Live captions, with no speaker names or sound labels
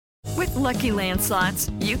Lucky Land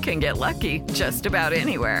Slots, you can get lucky just about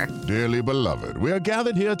anywhere. Dearly beloved, we are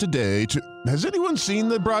gathered here today to... Has anyone seen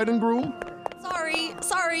the bride and groom?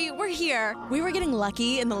 Sorry, we're here. We were getting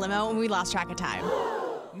lucky in the limo and we lost track of time.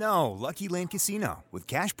 No, Lucky Land Casino, with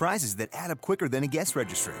cash prizes that add up quicker than a guest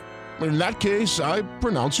registry. In that case, I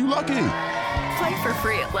pronounce you lucky. Play for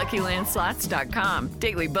free at LuckyLandSlots.com.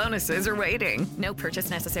 Daily bonuses are waiting. No purchase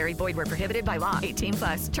necessary. Void where prohibited by law.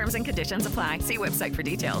 18+. Terms and conditions apply. See website for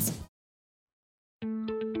details.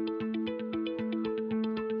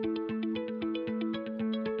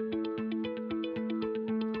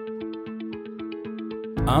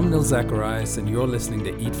 I'm Nil Zacharias, and you're listening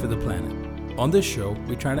to Eat for the Planet. On this show,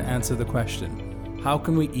 we try to answer the question, how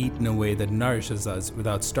can we eat in a way that nourishes us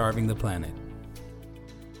without starving the planet?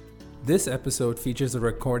 This episode features a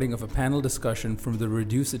recording of a panel discussion from the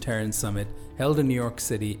Reducitarian Summit held in New York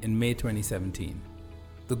City in May 2017.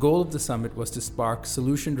 The goal of the summit was to spark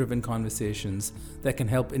solution-driven conversations that can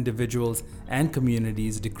help individuals and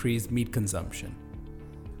communities decrease meat consumption.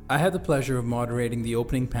 I had the pleasure of moderating the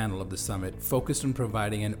opening panel of the summit, focused on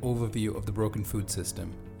providing an overview of the broken food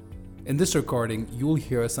system. In this recording, you'll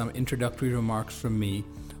hear some introductory remarks from me,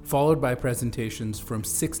 followed by presentations from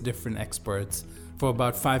 6 different experts for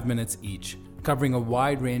about 5 minutes each, covering a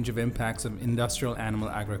wide range of impacts of industrial animal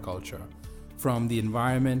agriculture, from the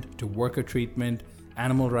environment to worker treatment,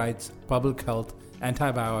 animal rights, public health,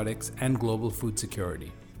 antibiotics, and global food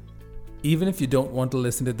security. Even if you don't want to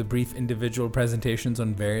listen to the brief individual presentations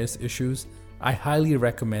on various issues, I highly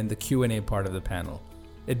recommend the Q&A part of the panel.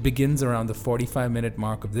 It begins around the 45-minute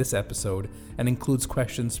mark of this episode and includes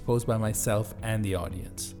questions posed by myself and the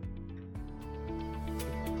audience.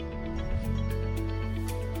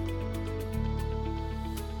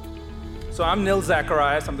 So I'm Nil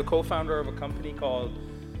Zacharias. I'm the co-founder of a company called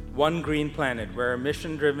One Green Planet. We're a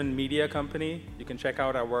mission-driven media company. You can check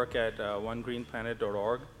out our work at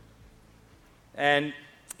onegreenplanet.org. And,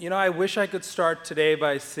 I wish I could start today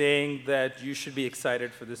by saying that you should be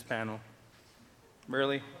excited for this panel.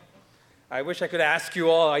 Really? I wish I could ask you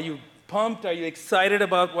all, are you pumped? Are you excited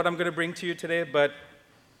about what I'm going to bring to you today? But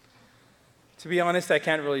to be honest, I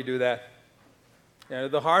can't really do that.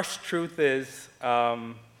 The harsh truth is,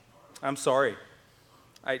 I'm sorry.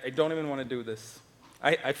 I don't even want to do this.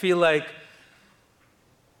 I feel like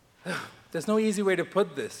there's no easy way to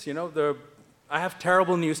put this. I have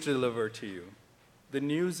terrible news to deliver to you. The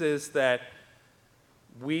news is that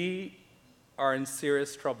we are in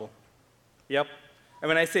serious trouble. Yep. And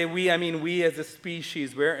when I say we, I mean we as a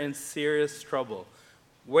species. We're in serious trouble.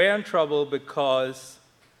 We're in trouble because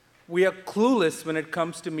we are clueless when it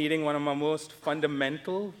comes to meeting one of our most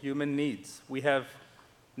fundamental human needs. We have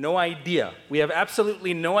no idea. We have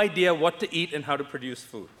absolutely no idea what to eat and how to produce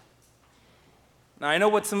food. Now, I know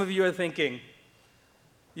what some of you are thinking.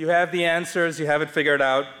 You have the answers, you have it figured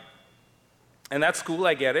out. And that's cool,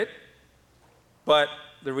 I get it. But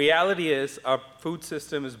the reality is our food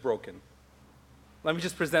system is broken. Let me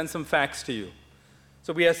just present some facts to you.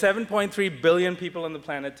 So we have 7.3 billion people on the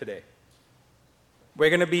planet today. We're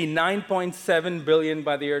going to be 9.7 billion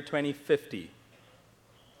by the year 2050.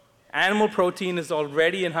 Animal protein is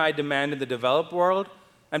already in high demand in the developed world,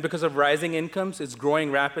 and because of rising incomes, it's growing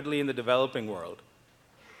rapidly in the developing world.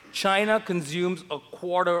 China consumes a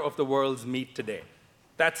quarter of the world's meat today.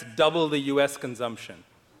 That's double the US consumption.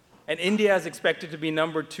 And India is expected to be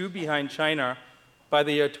number 2 behind China by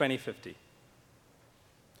the year 2050.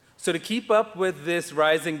 So to keep up with this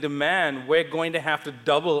rising demand, we're going to have to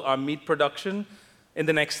double our meat production in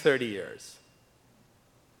the next 30 years.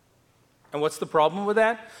 And what's the problem with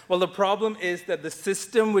that? Well, the problem is that the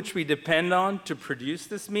system which we depend on to produce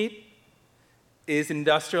this meat is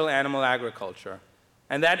industrial animal agriculture.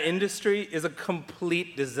 And that industry is a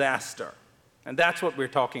complete disaster. And that's what we're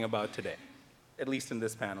talking about today, at least in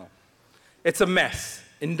this panel. It's a mess.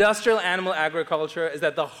 Industrial animal agriculture is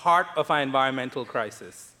at the heart of our environmental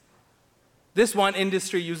crisis. This one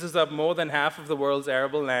industry uses up more than half of the world's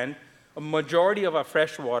arable land, a majority of our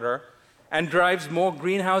fresh water, and drives more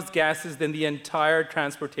greenhouse gases than the entire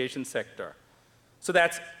transportation sector. So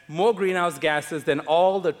that's more greenhouse gases than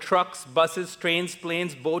all the trucks, buses, trains,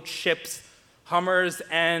 planes, boats, ships, Hummers,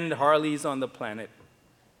 and Harleys on the planet.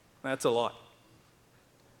 That's a lot.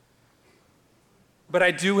 But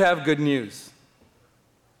I do have good news.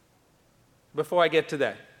 Before I get to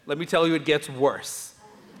that, let me tell you it gets worse.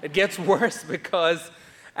 It gets worse because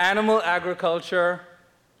animal agriculture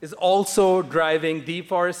is also driving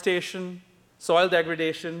deforestation, soil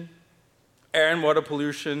degradation, air and water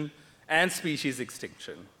pollution, and species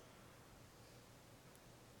extinction.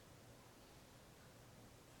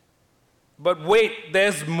 But wait,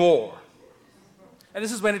 there's more. And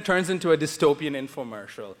this is when it turns into a dystopian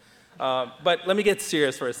infomercial. But let me get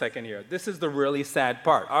serious for a second here. This is the really sad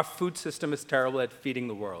part. Our food system is terrible at feeding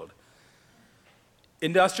the world.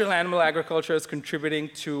 Industrial animal agriculture is contributing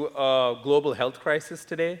to a global health crisis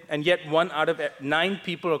today, and yet 1 out of 9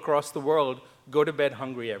 people across the world go to bed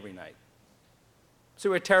hungry every night. So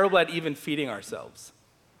we're terrible at even feeding ourselves.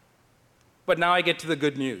 But now I get to the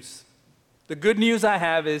good news. The good news I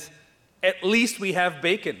have is at least we have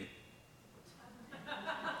bacon.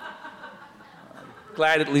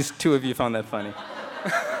 Glad at least 2 of you found that funny.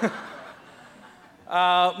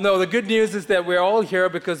 No, the good news is that we're all here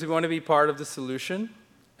because we want to be part of the solution,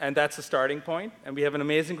 and that's the starting point. And we have an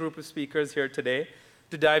amazing group of speakers here today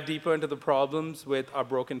to dive deeper into the problems with our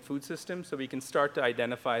broken food system so we can start to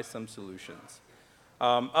identify some solutions.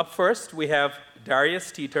 Up first, we have Darius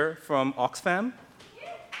Teeter from Oxfam.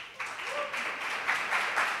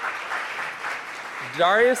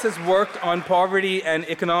 Darius has worked on poverty and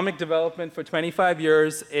economic development for 25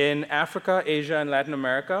 years in Africa, Asia, and Latin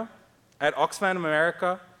America. At Oxfam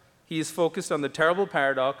America, he is focused on the terrible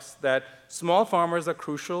paradox that small farmers are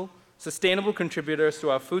crucial, sustainable contributors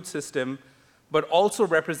to our food system, but also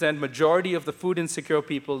represent majority of the food insecure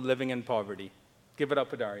people living in poverty. Give it up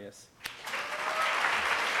for Darius.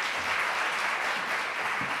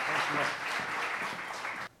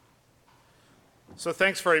 So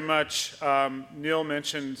thanks very much. Neil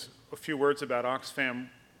mentioned a few words about Oxfam.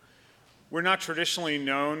 We're not traditionally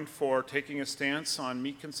known for taking a stance on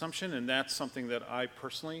meat consumption, and that's something that I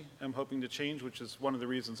personally am hoping to change, which is one of the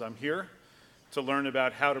reasons I'm here, to learn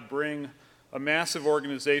about how to bring a massive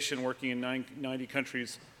organization working in 90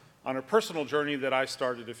 countries on a personal journey that I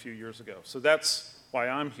started a few years ago. So that's why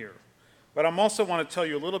I'm here. But I also want to tell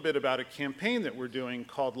you a little bit about a campaign that we're doing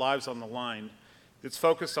called Lives on the Line. It's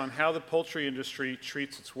focused on how the poultry industry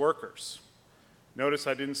treats its workers. Notice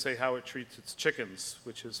I didn't say how it treats its chickens,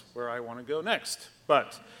 which is where I want to go next.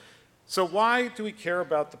 So why do we care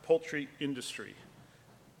about the poultry industry?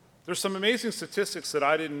 There's some amazing statistics that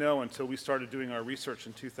I didn't know until we started doing our research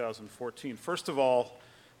in 2014. First of all,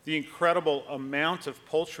 the incredible amount of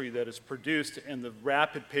poultry that is produced and the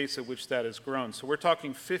rapid pace at which that has grown. So we're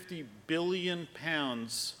talking 50 billion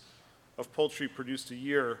pounds of poultry produced a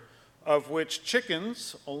year, of which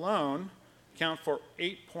chickens alone account for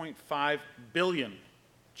 8.5 billion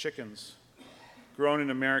chickens grown in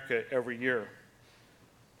America every year.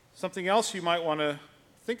 Something else you might want to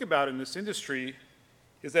think about in this industry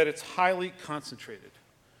is that it's highly concentrated.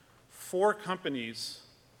 4 companies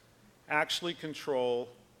actually control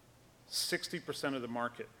 60% of the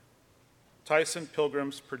market. Tyson,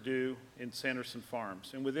 Pilgrim's, Perdue, and Sanderson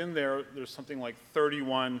Farms. And within there's something like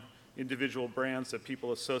 31 individual brands that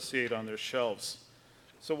people associate on their shelves.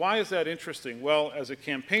 So why is that interesting? Well, as a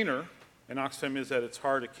campaigner, and Oxfam is at its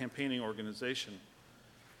heart a campaigning organization,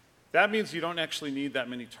 that means you don't actually need that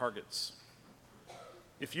many targets.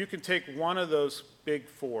 If you can take one of those big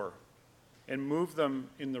 4 and move them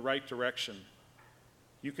in the right direction,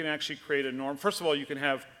 you can actually create a norm. First of all, you can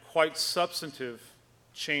have quite substantive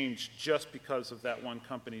change just because of that one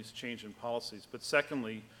company's change in policies. But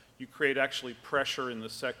secondly, you create actually pressure in the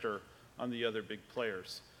sector on the other big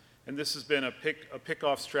players. And this has been a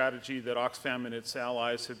pick-off strategy that Oxfam and its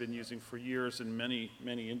allies have been using for years in many,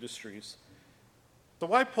 many industries. So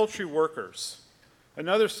why poultry workers?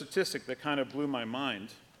 Another statistic that kind of blew my mind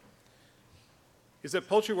is that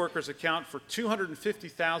poultry workers account for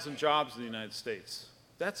 250,000 jobs in the United States.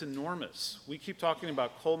 That's enormous. We keep talking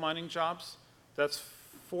about coal mining jobs. That's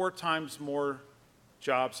 4 times more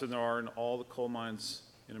jobs than there are in all the coal mines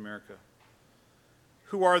in America.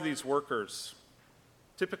 Who are these workers?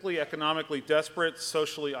 Typically economically desperate,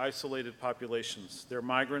 socially isolated populations. They're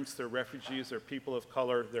migrants, they're refugees, they're people of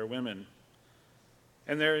color, they're women.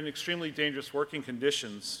 And they're in extremely dangerous working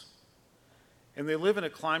conditions. And they live in a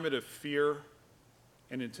climate of fear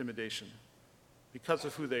and intimidation because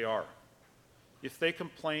of who they are. If they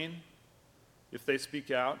complain, if they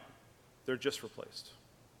speak out, they're just replaced.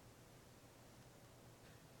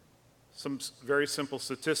 Some very simple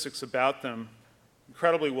statistics about them: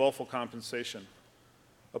 incredibly woeful compensation.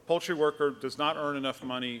 A poultry worker does not earn enough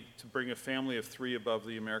money to bring a family of 3 above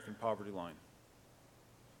the American poverty line.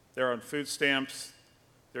 They're on food stamps,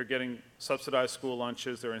 they're getting subsidized school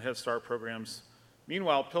lunches, they're in Head Start programs.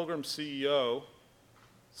 Meanwhile, Pilgrim's CEO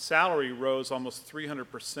salary rose almost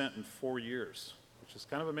 300% in 4 years, which is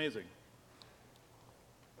kind of amazing.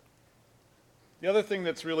 The other thing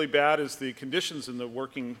that's really bad is the conditions in the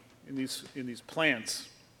working in these plants.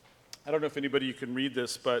 I don't know if anybody can read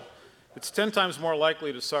this, but it's 10 times more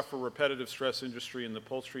likely to suffer repetitive stress injury in the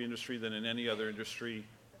poultry industry than in any other industry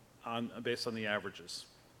based on the averages.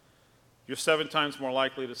 you're 7 times more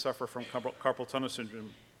likely to suffer from carpal tunnel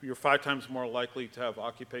syndrome. You're 5 times more likely to have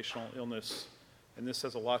occupational illness. And this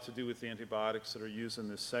has a lot to do with the antibiotics that are used in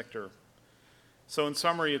this sector. So in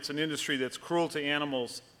summary, it's an industry that's cruel to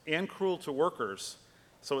animals and cruel to workers.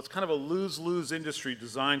 So it's kind of a lose-lose industry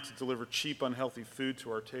designed to deliver cheap, unhealthy food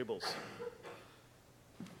to our tables.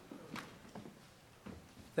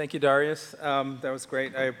 Thank you, Darius. That was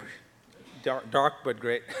great. Dark, but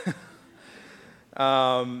great.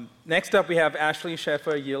 Next up, we have Ashley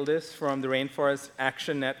Sheffer-Yildiz from the Rainforest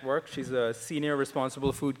Action Network. She's a senior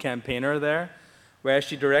responsible food campaigner there, where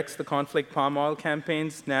she directs the Conflict Palm Oil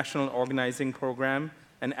Campaign's national organizing program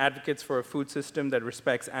and advocates for a food system that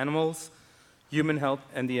respects animals, human health,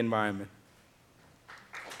 and the environment.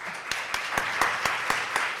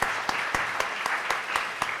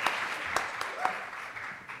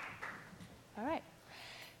 All right.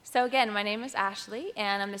 So again, my name is Ashley,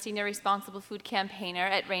 and I'm the Senior Responsible Food Campaigner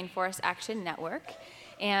at Rainforest Action Network.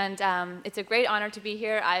 And it's a great honor to be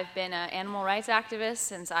here. I've been an animal rights activist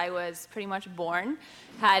since I was pretty much born.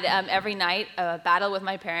 Had every night a battle with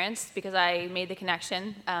my parents because I made the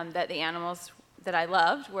connection that the animals that I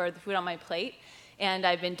loved were the food on my plate. And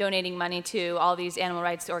I've been donating money to all these animal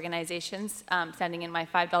rights organizations, sending in my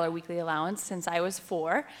 $5 weekly allowance since I was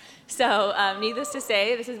 4. So needless to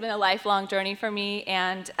say, this has been a lifelong journey for me.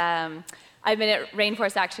 And I've been at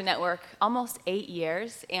Rainforest Action Network almost 8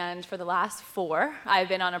 years. And for the last 4, I've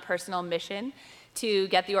been on a personal mission to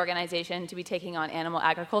get the organization to be taking on animal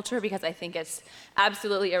agriculture because I think it's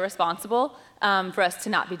absolutely irresponsible for us to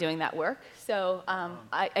not be doing that work. So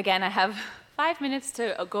I have 5 minutes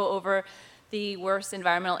to go over the worst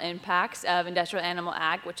environmental impacts of industrial animal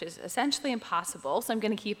ag, which is essentially impossible. So I'm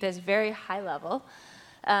going to keep this very high level.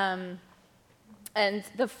 And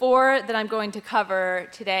the 4 that I'm going to cover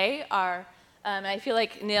today are, and I feel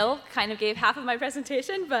like Nil kind of gave half of my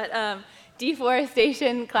presentation, but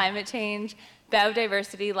deforestation, climate change,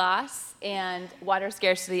 biodiversity loss, and water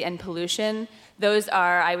scarcity and pollution. Those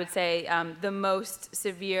are, I would say, the most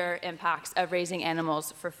severe impacts of raising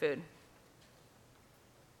animals for food.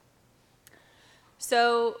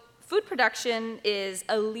 So food production is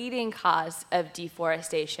a leading cause of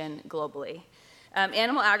deforestation globally.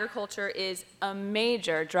 Animal agriculture is a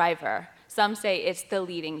major driver. Some say it's the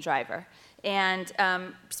leading driver. And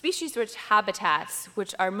species-rich habitats,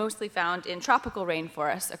 which are mostly found in tropical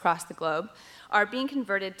rainforests across the globe, are being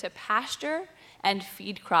converted to pasture and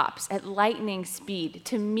feed crops at lightning speed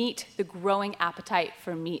to meet the growing appetite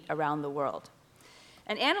for meat around the world.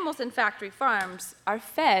 And animals in factory farms are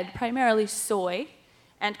fed primarily soy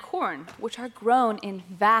and corn, which are grown in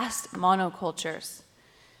vast monocultures,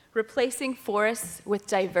 replacing forests with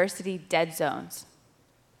diversity dead zones.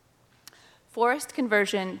 Forest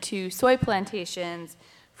conversion to soy plantations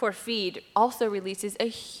for feed also releases a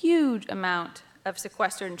huge amount of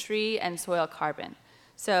sequestered tree and soil carbon.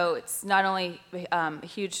 So it's not only a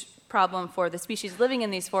huge problem for the species living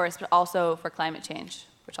in these forests, but also for climate change,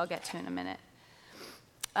 which I'll get to in a minute.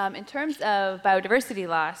 In terms of biodiversity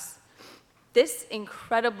loss, this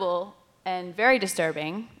incredible and very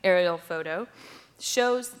disturbing aerial photo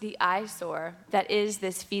shows the eyesore that is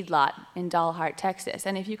this feedlot in Dalhart, Texas.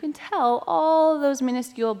 And if you can tell, all those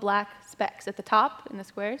minuscule black specks at the top in the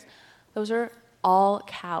squares, those are all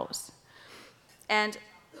cows. And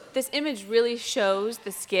this image really shows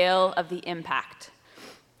the scale of the impact.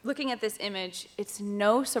 Looking at this image, it's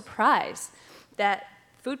no surprise that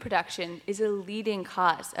food production is a leading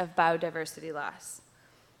cause of biodiversity loss.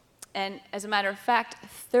 And as a matter of fact,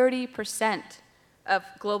 30% of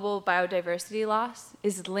global biodiversity loss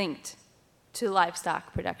is linked to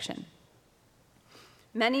livestock production.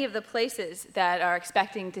 Many of the places that are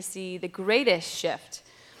expecting to see the greatest shift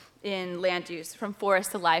in land use from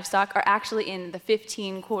forest to livestock are actually in the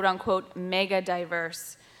 15 quote-unquote mega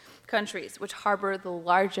diverse countries, which harbor the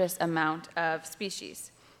largest amount of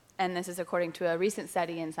species. And this is according to a recent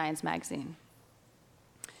study in Science magazine.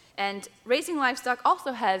 And raising livestock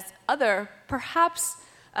also has other, perhaps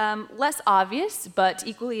less obvious, but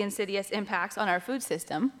equally insidious impacts on our food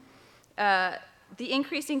system. The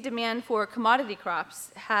increasing demand for commodity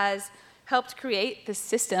crops has helped create the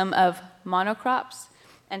system of monocrops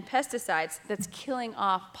and pesticides that's killing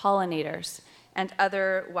off pollinators and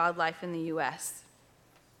other wildlife in the US.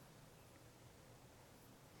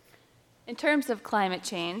 In terms of climate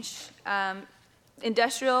change, the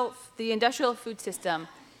industrial food system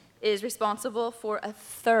is responsible for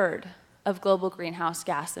 1/3 of global greenhouse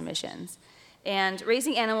gas emissions. And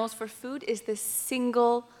raising animals for food is the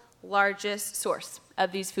single largest source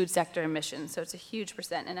of these food sector emissions, so it's a huge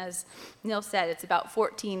percent. And as Neil said, it's about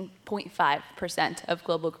 14.5% of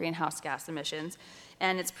global greenhouse gas emissions.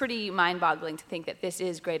 And it's pretty mind-boggling to think that this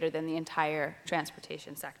is greater than the entire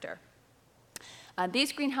transportation sector.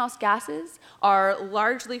 These greenhouse gases are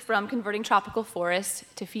largely from converting tropical forests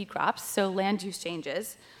to feed crops, so land use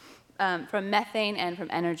changes, from methane and from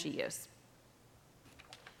energy use.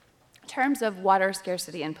 In terms of water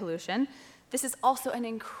scarcity and pollution, this is also an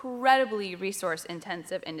incredibly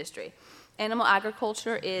resource-intensive industry. Animal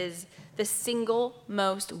agriculture is the single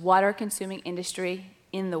most water-consuming industry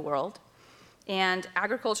in the world. And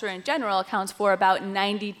agriculture in general accounts for about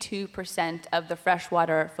 92% of the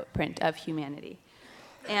freshwater footprint of humanity.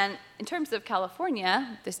 And in terms of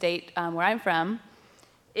California, the state where I'm from,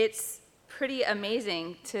 it's pretty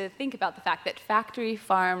amazing to think about the fact that factory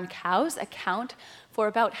farmed cows account for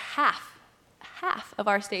about half of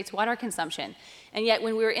our state's water consumption. And yet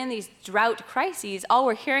when we're in these drought crises, all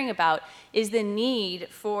we're hearing about is the need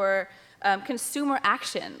for consumer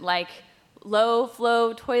action, like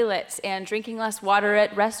low-flow toilets and drinking less water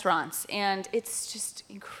at restaurants. And it's just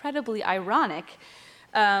incredibly ironic,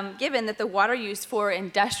 given that the water use for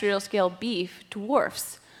industrial-scale beef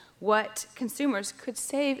dwarfs what consumers could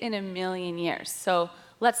save in 1,000,000 years. So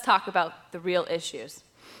let's talk about the real issues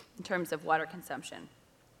in terms of water consumption.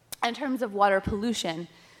 In terms of water pollution,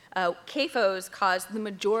 CAFOs cause the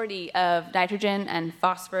majority of nitrogen and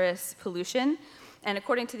phosphorus pollution. And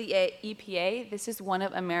according to the EPA, this is one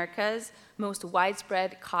of America's most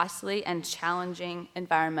widespread, costly, and challenging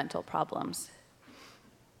environmental problems.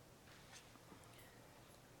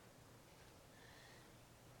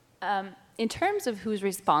 In terms of who's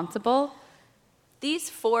responsible,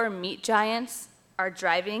 these 4 meat giants are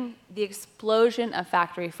driving the explosion of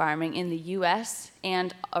factory farming in the US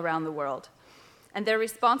and around the world. And they're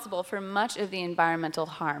responsible for much of the environmental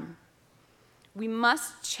harm. We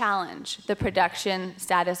must challenge the production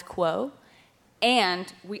status quo,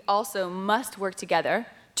 and we also must work together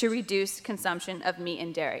to reduce consumption of meat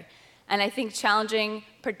and dairy. And I think challenging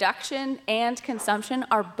production and consumption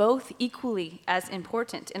are both equally as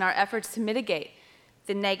important in our efforts to mitigate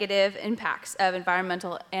the negative impacts of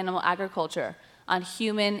environmental animal agriculture on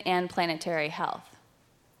human and planetary health.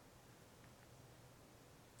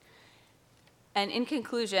 And in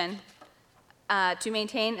conclusion, to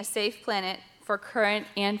maintain a safe planet for current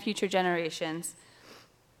and future generations,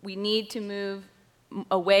 we need to move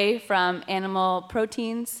away from animal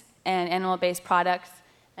proteins and animal-based products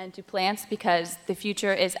and to plants, because the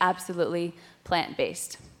future is absolutely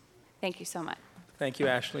plant-based. Thank you so much. Thank you,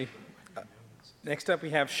 Ashley. Next up,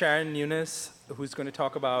 we have Sharon Nunes, who's going to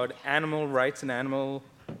talk about animal rights and animal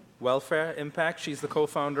welfare impact. She's the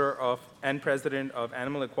co-founder of and president of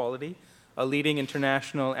Animal Equality, a leading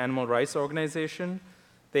international animal rights organization.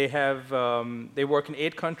 They work in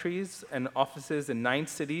 8 countries and offices in 9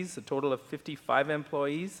 cities, a total of 55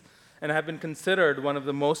 employees, and have been considered one of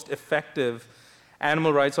the most effective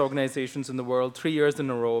animal rights organizations in the world 3 years in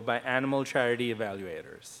a row by animal charity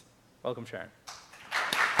evaluators. Welcome, Sharon.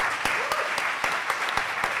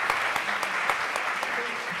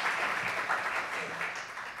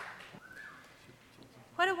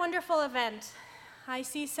 What a wonderful event. I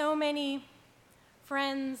see so many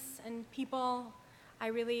friends and people I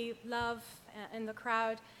really love in the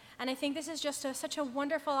crowd. And I think this is just such a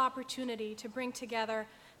wonderful opportunity to bring together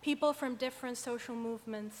people from different social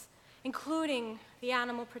movements, including the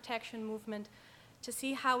animal protection movement, to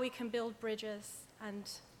see how we can build bridges and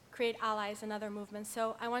create allies in other movements.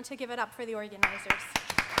 So I want to give it up for the organizers.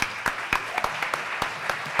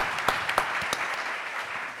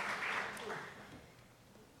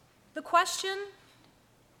 The question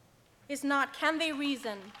is not can they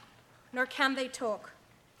reason, nor can they talk,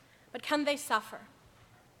 but can they suffer?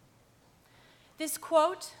 This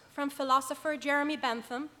quote from philosopher Jeremy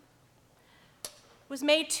Bentham was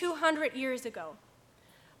made 200 years ago,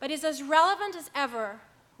 but is as relevant as ever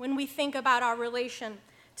when we think about our relation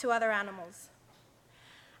to other animals.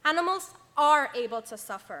 Animals are able to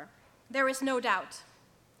suffer, there is no doubt.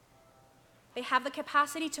 They have the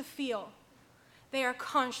capacity to feel. They are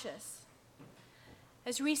conscious.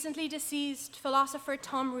 As recently deceased philosopher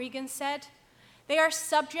Tom Regan said, they are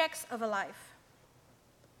subjects of a life.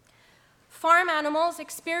 Farm animals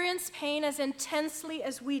experience pain as intensely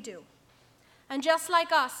as we do. And just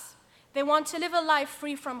like us, they want to live a life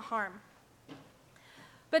free from harm.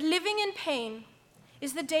 But living in pain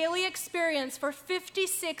is the daily experience for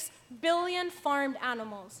 56 billion farmed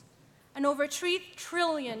animals and over 3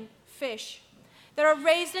 trillion fish that are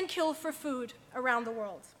raised and killed for food around the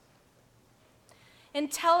world.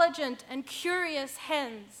 Intelligent and curious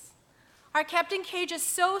hens are kept in cages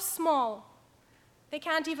so small they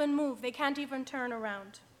can't even move, they can't even turn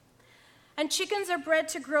around. And chickens are bred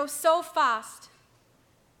to grow so fast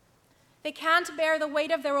they can't bear the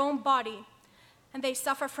weight of their own body, and they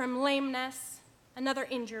suffer from lameness and other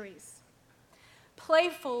injuries.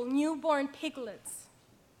 Playful newborn piglets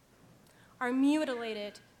are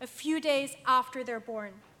mutilated a few days after they're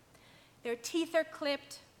born. Their teeth are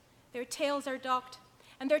clipped, their tails are docked,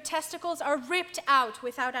 and their testicles are ripped out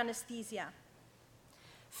without anesthesia.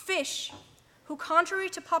 Fish, who contrary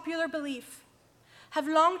to popular belief, have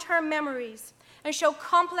long-term memories and show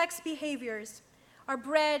complex behaviors, are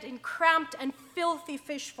bred in cramped and filthy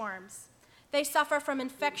fish farms. They suffer from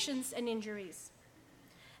infections and injuries.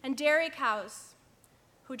 And dairy cows,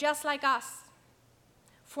 who just like us,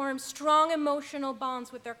 form strong emotional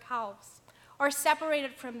bonds with their calves, are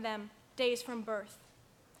separated from them days from birth,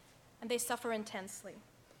 and they suffer intensely.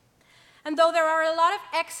 And though there are a lot of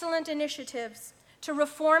excellent initiatives to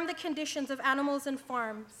reform the conditions of animals in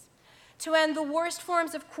farms, to end the worst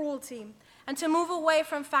forms of cruelty, and to move away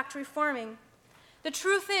from factory farming, the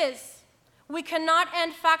truth is, we cannot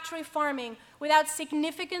end factory farming without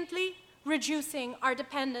significantly reducing our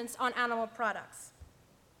dependence on animal products.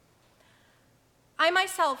 I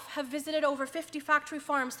myself have visited over 50 factory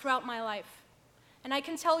farms throughout my life, and I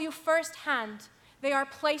can tell you firsthand, they are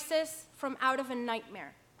places from out of a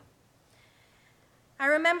nightmare. I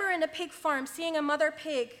remember in a pig farm seeing a mother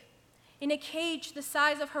pig in a cage the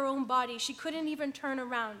size of her own body. She couldn't even turn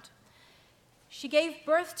around. She gave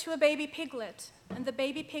birth to a baby piglet, and the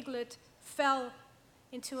baby piglet fell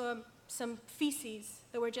into some feces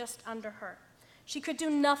that were just under her. She could do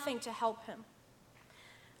nothing to help him.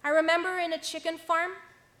 I remember in a chicken farm,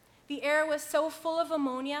 the air was so full of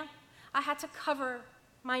ammonia, I had to cover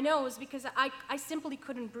my nose because I simply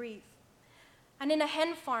couldn't breathe. And in a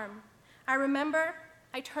hen farm, I remember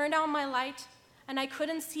I turned on my light and I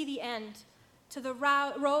couldn't see the end to the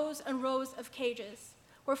rows and rows of cages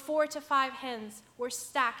where 4 to 5 hens were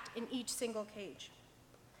stacked in each single cage.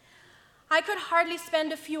 I could hardly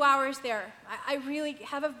spend a few hours there. I really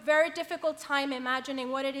have a very difficult time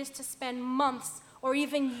imagining what it is to spend months or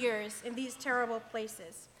even years in these terrible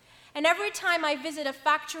places. And every time I visit a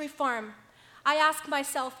factory farm, I ask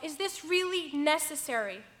myself, is this really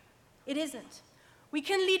necessary? It isn't. We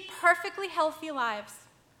can lead perfectly healthy lives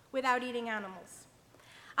without eating animals.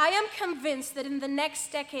 I am convinced that in the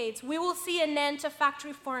next decades, we will see an end to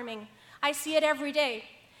factory farming. I see it every day.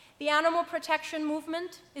 The animal protection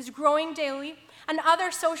movement is growing daily, and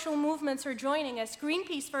other social movements are joining us.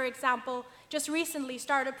 Greenpeace, for example, just recently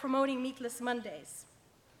started promoting Meatless Mondays.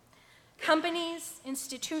 Companies,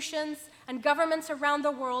 institutions, and governments around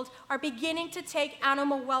the world are beginning to take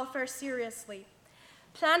animal welfare seriously.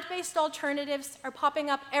 Plant-based alternatives are popping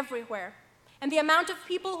up everywhere, and the amount of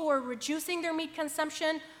people who are reducing their meat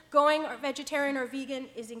consumption, going vegetarian or vegan,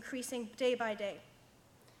 is increasing day by day.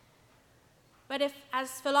 But if,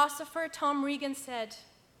 as philosopher Tom Regan said,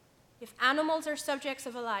 if animals are subjects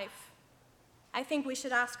of a life, I think we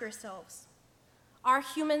should ask ourselves, are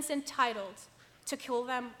humans entitled to kill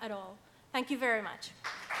them at all? Thank you very much.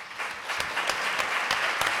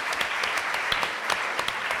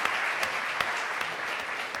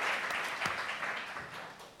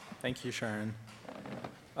 Thank you, Sharon.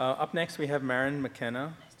 Up next, we have Maren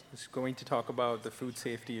McKenna, who's going to talk about the food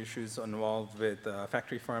safety issues involved with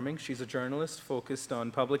factory farming. She's a journalist focused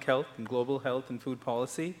on public health and global health and food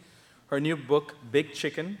policy. Her new book, Big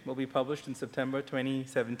Chicken, will be published in September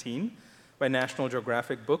 2017 by National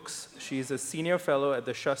Geographic Books. She is a senior fellow at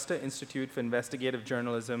the Shuster Institute for Investigative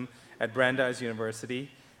Journalism at Brandeis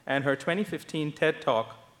University. And her 2015 TED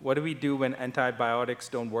Talk, What Do We Do When Antibiotics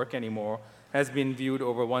Don't Work Anymore?, has been viewed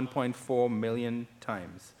over 1.4 million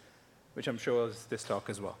times, which I'm sure is this talk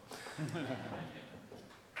as well.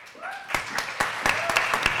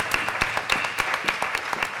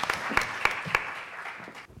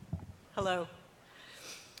 Hello.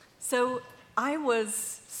 So I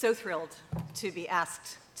was so thrilled to be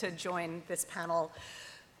asked to join this panel,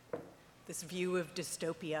 this view of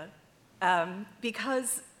dystopia,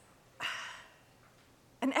 because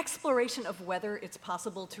an exploration of whether it's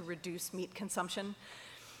possible to reduce meat consumption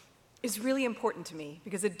is really important to me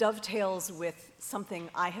because it dovetails with something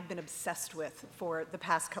I have been obsessed with for the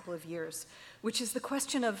past couple of years, which is the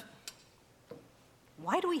question of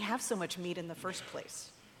why do we have so much meat in the first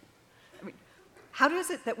place? I mean, how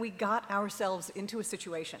is it that we got ourselves into a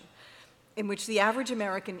situation in which the average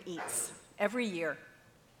American eats every year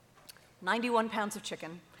 91 pounds of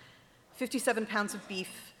chicken, 57 pounds of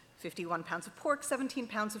beef, 51 pounds of pork, 17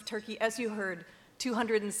 pounds of turkey, as you heard,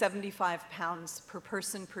 275 pounds per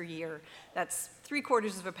person per year. That's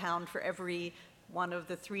 3/4 of a pound for every one of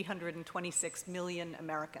the 326 million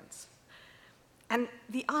Americans. And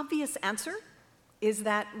the obvious answer is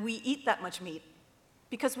that we eat that much meat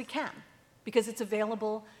because we can, because it's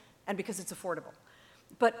available and because it's affordable.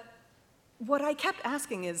 But what I kept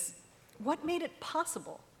asking is, what made it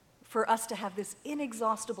possible for us to have this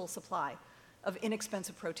inexhaustible supply of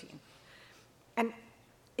inexpensive protein? And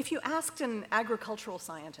if you asked an agricultural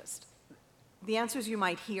scientist, the answers you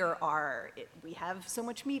might hear are, we have so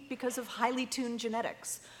much meat because of highly tuned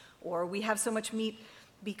genetics, or we have so much meat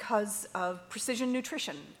because of precision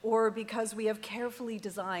nutrition, or because we have carefully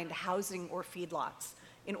designed housing or feedlots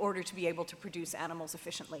in order to be able to produce animals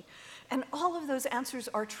efficiently. And all of those answers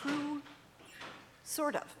are true,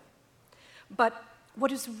 sort of. But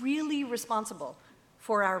what is really responsible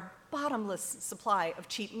for our bottomless supply of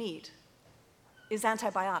cheap meat is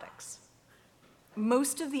antibiotics.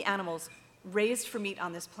 Most of the animals raised for meat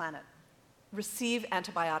on this planet receive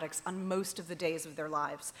antibiotics on most of the days of their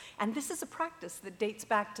lives. And this is a practice that dates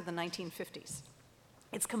back to the 1950s.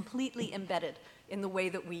 It's completely embedded in the way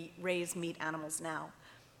that we raise meat animals now.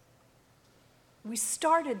 We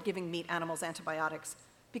started giving meat animals antibiotics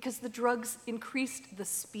because the drugs increased the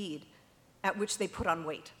speed at which they put on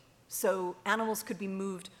weight, so animals could be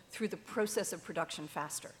moved through the process of production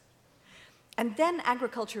faster. And then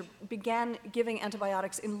agriculture began giving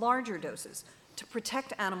antibiotics in larger doses to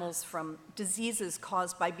protect animals from diseases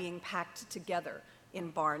caused by being packed together in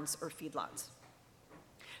barns or feedlots.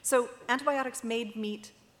 So antibiotics made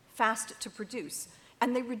meat fast to produce,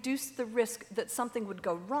 and they reduced the risk that something would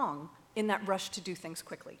go wrong in that rush to do things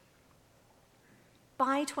quickly.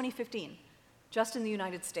 By 2015, just in the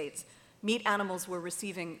United States, meat animals were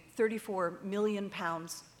receiving 34 million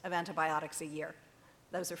pounds of antibiotics a year.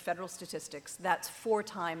 Those are federal statistics. That's 4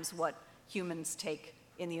 times what humans take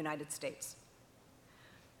in the United States.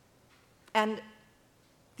 And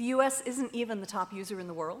the US isn't even the top user in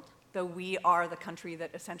the world, though we are the country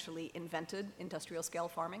that essentially invented industrial scale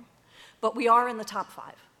farming. But we are in the top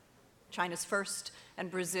 5. China's first,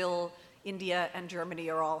 and Brazil, India, and Germany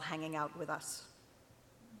are all hanging out with us.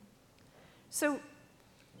 So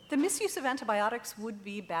the misuse of antibiotics would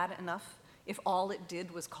be bad enough if all it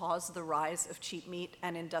did was cause the rise of cheap meat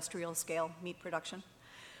and industrial scale meat production.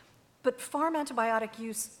 But farm antibiotic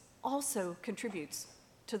use also contributes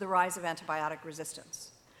to the rise of antibiotic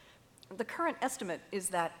resistance. The current estimate is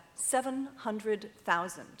that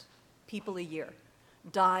 700,000 people a year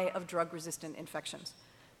die of drug-resistant infections.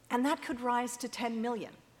 And that could rise to 10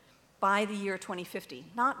 million by the year 2050,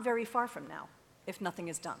 not very far from now, if nothing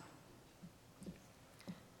is done.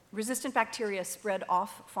 Resistant bacteria spread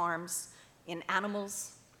off farms in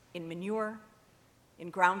animals, in manure,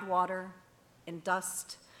 in groundwater, in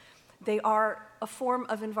dust. They are a form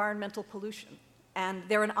of environmental pollution, and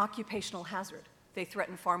they're an occupational hazard. They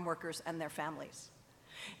threaten farm workers and their families.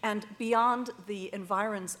 And beyond the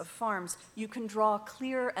environs of farms, you can draw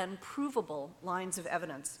clear and provable lines of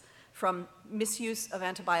evidence, from misuse of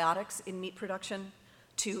antibiotics in meat production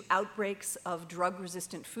to outbreaks of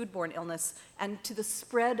drug-resistant foodborne illness, and to the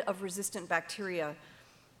spread of resistant bacteria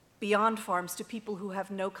beyond farms to people who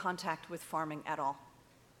have no contact with farming at all.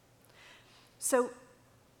 So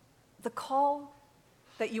the call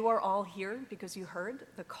that you are all here because you heard,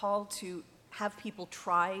 the call to have people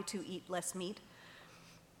try to eat less meat,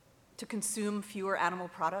 to consume fewer animal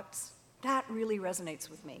products, that really resonates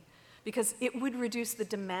with me, because it would reduce the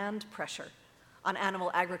demand pressure on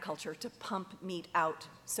animal agriculture to pump meat out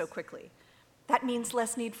so quickly. That means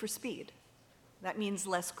less need for speed. That means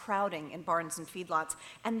less crowding in barns and feedlots,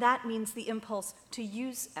 and that means the impulse to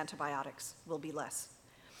use antibiotics will be less.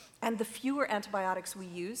 And the fewer antibiotics we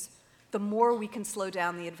use, the more we can slow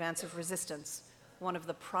down the advance of resistance, one of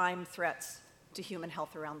the prime threats to human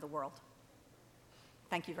health around the world.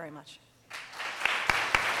 Thank you very much.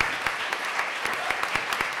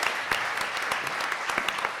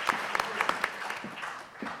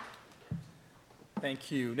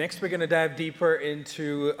 Thank you. Next, we're going to dive deeper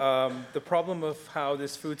into the problem of how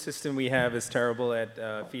this food system we have is terrible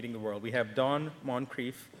at feeding the world. We have Dawn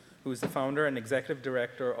Moncrief, who is the founder and executive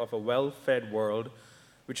director of A Well-Fed World,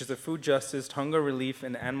 which is a food justice, hunger relief,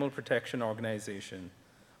 and animal protection organization.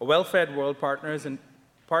 A Well-Fed World partners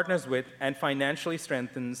with and financially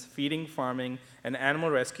strengthens feeding, farming, and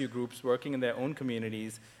animal rescue groups working in their own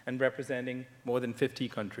communities and representing more than 50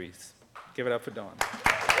 countries. Give it up for Dawn.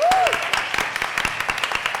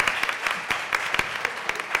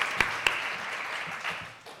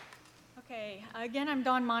 Okay, again, I'm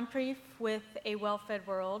Dawn Moncrief with A Well-Fed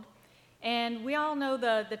World, and we all know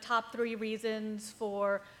the top 3 reasons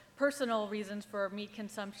for personal reasons for meat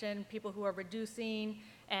consumption, people who are reducing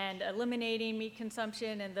and eliminating meat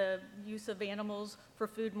consumption and the use of animals for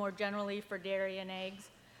food more generally, for dairy and eggs.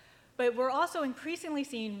 But we're also increasingly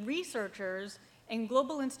seeing researchers and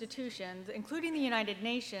global institutions, including the United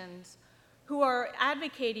Nations, who are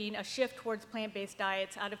advocating a shift towards plant-based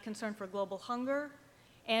diets out of concern for global hunger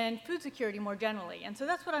and food security more generally. And so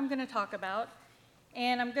that's what I'm going to talk about.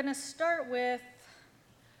 And I'm going to start with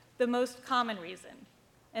the most common reason,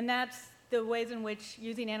 and that's the ways in which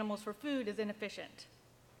using animals for food is inefficient.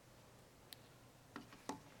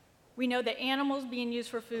 We know that animals being used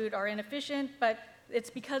for food are inefficient, but it's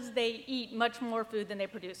because they eat much more food than they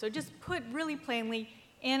produce. So just put really plainly,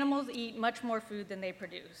 animals eat much more food than they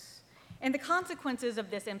produce. And the consequences of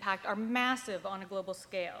this impact are massive on a global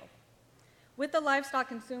scale. With the livestock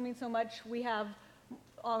consuming so much, we have,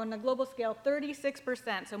 on a global scale,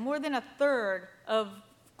 36%, so more than a third of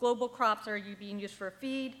global crops are being used for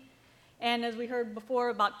feed. And as we heard before,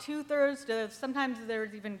 about 2/3, sometimes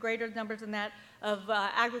there's even greater numbers than that, of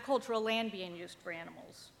agricultural land being used for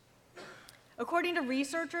animals. According to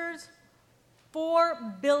researchers,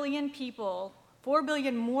 4 billion people, 4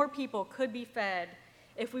 billion more people could be fed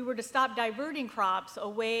if we were to stop diverting crops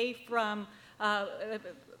away from,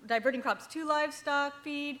 diverting crops to livestock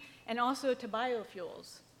feed and also to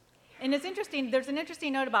biofuels. And it's interesting, there's an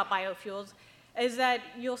interesting note about biofuels, is that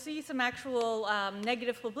you'll see some actual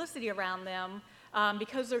negative publicity around them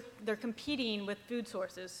because they're competing with food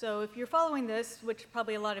sources. So if you're following this, which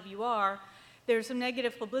probably a lot of you are, there's some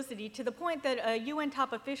negative publicity to the point that a UN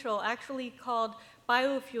top official actually called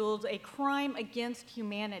biofuels a crime against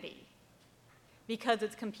humanity because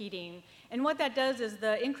it's competing. And what that does is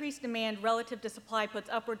the increased demand relative to supply puts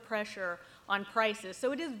upward pressure on prices.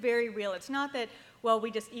 So it is very real. It's not that, well,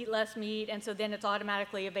 we just eat less meat and so then it's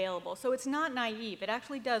automatically available. So it's not naive. It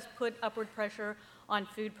actually does put upward pressure on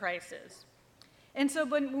food prices. And so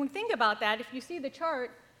when we think about that, if you see the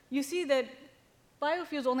chart, you see that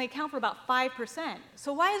biofuels only account for about 5%.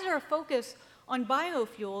 So why is there a focus on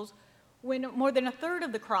biofuels when more than a third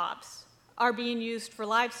of the crops are being used for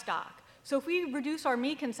livestock? So if we reduce our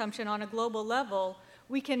meat consumption on a global level,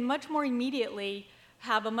 we can much more immediately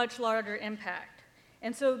have a much larger impact.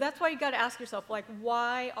 And so that's why you got to ask yourself, like,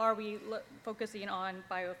 why are we focusing on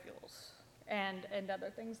biofuels and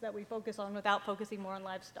other things that we focus on without focusing more on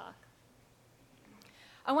livestock?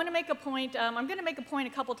 I want to make a point, I'm going to make a point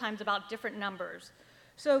a couple times about different numbers.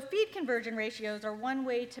 So feed conversion ratios are one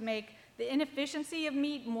way to make the inefficiency of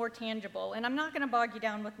meat more tangible. And I'm not going to bog you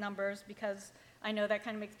down with numbers because I know that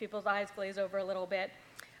kind of makes people's eyes glaze over a little bit.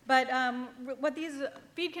 But what these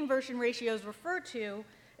feed conversion ratios refer to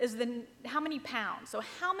is how many pounds. So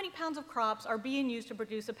how many pounds of crops are being used to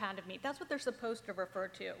produce a pound of meat? That's what they're supposed to refer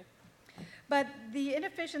to. But the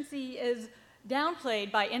inefficiency is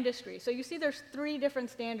downplayed by industry. So you see there's 3 different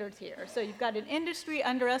standards here. So you've got an industry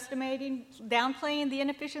underestimating, downplaying the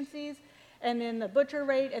inefficiencies, and then the butcher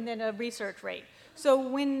rate, and then a research rate. So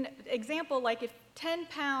when, example, like if 10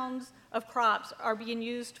 pounds of crops are being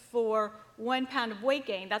used for 1 pound of weight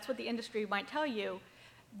gain, that's what the industry might tell you,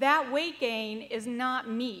 that weight gain is not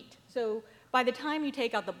meat. So by the time you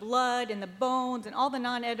take out the blood and the bones and all the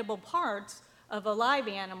non-edible parts of a live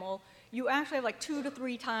animal, you actually have like 2 to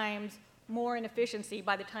 3 times more inefficiency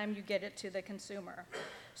by the time you get it to the consumer.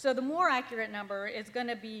 So the more accurate number is going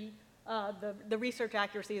to be, the research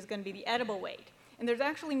accuracy is going to be the edible weight. And there's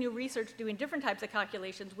actually new research doing different types of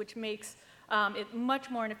calculations, which makes it much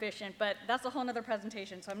more inefficient, but that's a whole other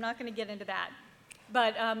presentation, so I'm not going to get into that.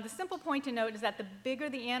 But the simple point to note is that the bigger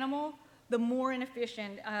the animal, the more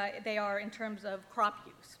inefficient they are in terms of crop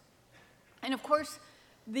use. And of course,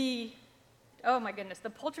 oh my goodness, the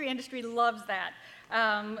poultry industry loves that.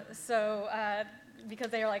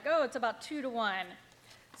 Because they are like, oh, it's about 2 to 1.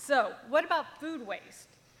 So what about food waste?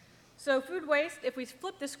 So food waste, if we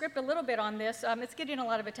flip the script a little bit on this, it's getting a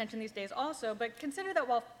lot of attention these days also, but consider that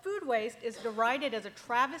while food waste is derided as a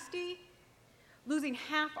travesty, losing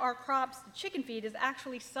half our crops to chicken feed is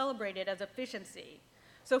actually celebrated as efficiency.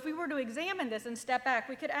 So if we were to examine this and step back,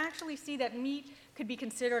 we could actually see that meat could be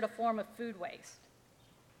considered a form of food waste.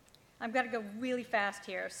 I've got to go really fast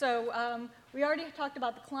here. So we already talked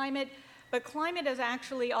about the climate, but climate is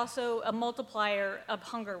actually also a multiplier of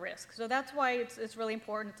hunger risk. So that's why it's really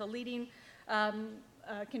important. It's a leading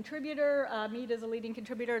contributor. Meat is a leading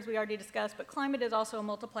contributor, as we already discussed, but climate is also a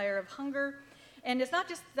multiplier of hunger. And it's not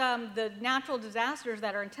just the natural disasters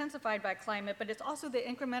that are intensified by climate, but it's also the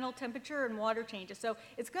incremental temperature and water changes. So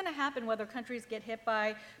it's going to happen whether countries get hit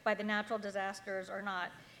by the natural disasters or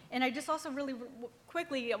not. And I just also really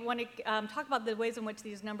quickly want to talk about the ways in which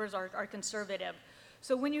these numbers are conservative.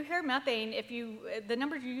 So when you hear methane, the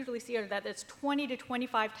numbers you usually see are that it's 20 to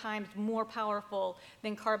 25 times more powerful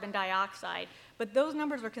than carbon dioxide. But those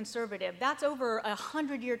numbers are conservative. That's over a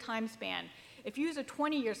 100-year time span. If you use a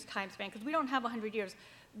 20-year time span, because we don't have 100 years,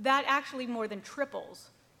 that actually more than triples.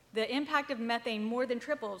 The impact of methane more than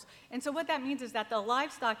triples. And so what that means is that the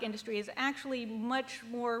livestock industry is actually much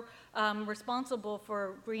more responsible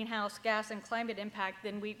for greenhouse gas and climate impact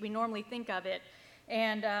than we normally think of it.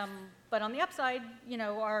 And, but on the upside, you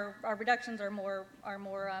know, our reductions are more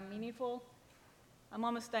meaningful. I'm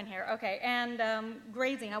almost done here. Okay, and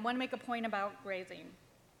grazing. I want to make a point about grazing.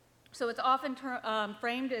 So it's often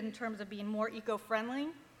framed in terms of being more eco-friendly.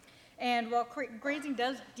 And while grazing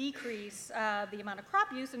does decrease the amount of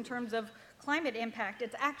crop use in terms of climate impact,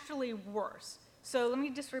 it's actually worse. So let me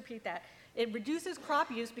just repeat that. It reduces crop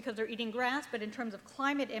use because they're eating grass, but in terms of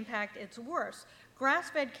climate impact, it's worse.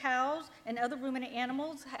 Grass-fed cows and other ruminant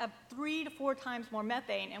animals have 3 to 4 times more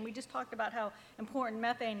methane, and we just talked about how important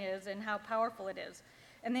methane is and how powerful it is.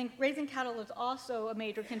 And then raising cattle is also a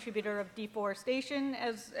major contributor of deforestation,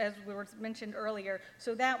 as was mentioned earlier,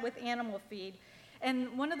 so that with animal feed.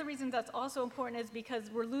 And one of the reasons that's also important is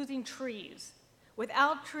because we're losing trees.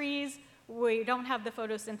 Without trees, we don't have the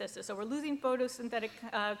photosynthesis. So we're losing photosynthetic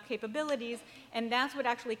capabilities, and that's what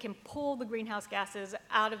actually can pull the greenhouse gases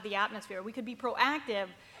out of the atmosphere. We could be proactive,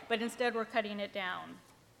 but instead we're cutting it down.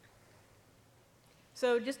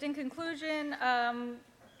 So just in conclusion,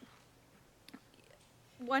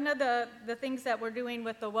 one of the things that we're doing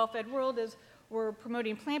with the Well-Fed World is we're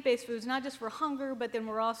promoting plant-based foods, not just for hunger, but then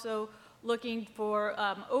we're also looking for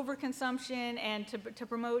overconsumption and to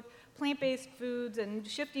promote plant-based foods and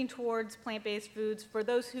shifting towards plant-based foods for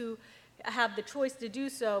those who have the choice to do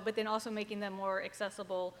so, but then also making them more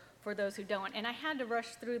accessible for those who don't. And I had to rush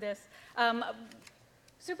through this.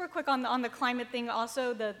 Super quick on the climate thing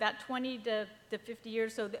also, that 20 to 50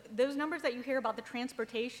 years, so those numbers that you hear about the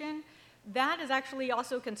transportation, that is actually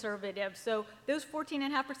also conservative. So those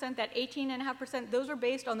 14.5%, that 18.5%, those are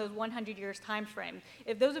based on those 100 years time frame.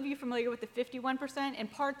 If those of you familiar with the 51%, in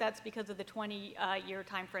part that's because of the 20-year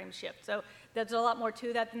time frame shift. So there's a lot more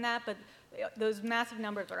to that than that, but those massive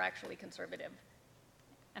numbers are actually conservative.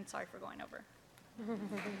 And sorry for going over.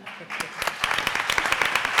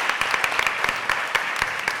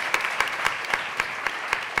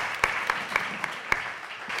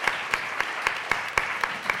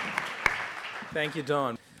 Thank you,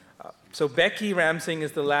 Dawn. So Becky Ramsing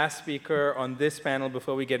is the last speaker on this panel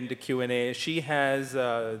before we get into Q&A. She has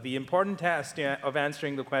the important task of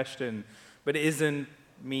answering the question, but isn't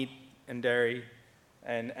meat and dairy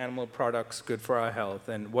and animal products good for our health?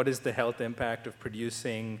 And what is the health impact of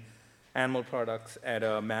producing animal products at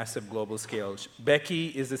a massive global scale? Becky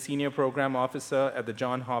is the Senior Program Officer at the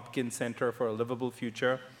Johns Hopkins Center for a Livable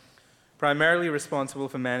Future, primarily responsible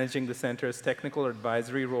for managing the center's technical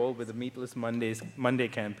advisory role with the Meatless Monday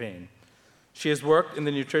campaign. She has worked in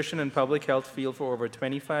the nutrition and public health field for over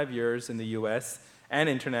 25 years in the US and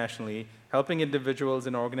internationally, helping individuals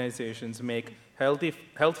and organizations make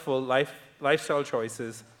healthful lifestyle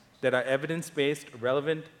choices that are evidence-based,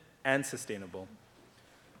 relevant, and sustainable.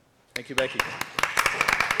 Thank you, Becky.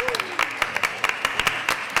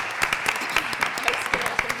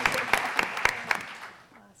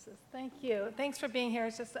 Thank you. Thanks for being here.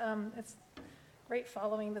 It's just it's great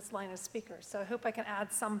following this line of speakers. So I hope I can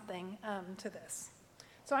add something to this.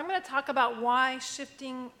 So I'm going to talk about why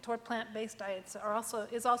shifting toward plant-based diets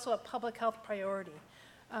is also a public health priority.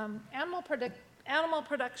 Animal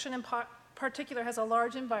production in particular has a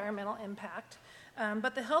large environmental impact,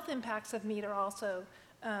 but the health impacts of meat are also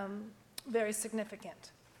very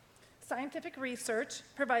significant. Scientific research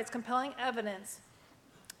provides compelling evidence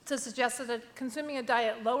to suggest that consuming a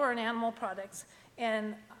diet lower in animal products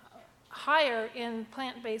and higher in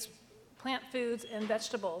plant foods and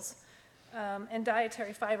vegetables and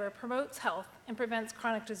dietary fiber promotes health and prevents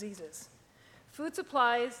chronic diseases.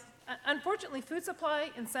 Unfortunately, food supply,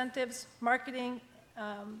 incentives, marketing,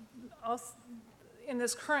 in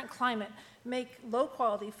this current climate, make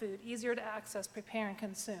low-quality food easier to access, prepare, and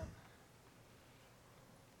consume.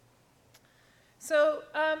 So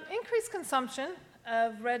increased consumption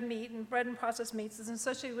of red meat and bread and processed meats is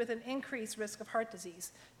associated with an increased risk of heart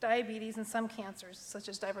disease, diabetes, and some cancers, such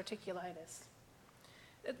as diverticulitis.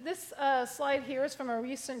 This slide here is from a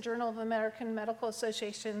recent Journal of American Medical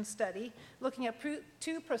Association study looking at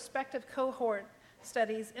 2 prospective cohort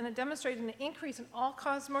studies, and it demonstrated an increase in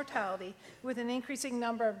all-cause mortality with an increasing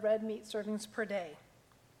number of red meat servings per day.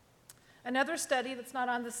 Another study that's not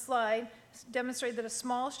on this slide demonstrated that a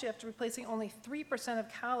small shift replacing only 3% of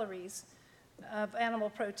calories of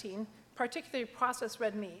animal protein, particularly processed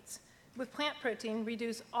red meats, with plant protein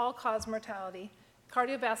reduce all-cause mortality,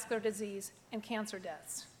 cardiovascular disease, and cancer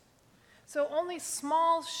deaths. So only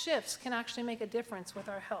small shifts can actually make a difference with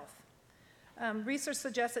our health. Research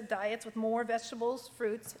suggests that diets with more vegetables,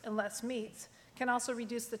 fruits, and less meats can also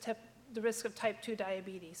reduce the risk of type 2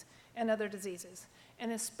 diabetes and other diseases,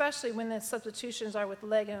 and especially when the substitutions are with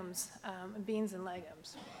legumes, beans and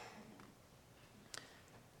legumes.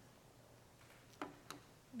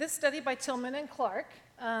 This study by Tillman and Clark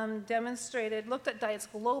looked at diets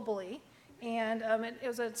globally, and it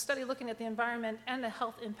was a study looking at the environment and the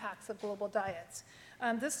health impacts of global diets.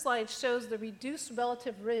 This slide shows the reduced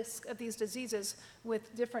relative risk of these diseases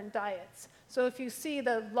with different diets. So if you see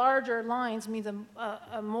the larger lines means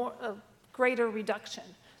a greater reduction.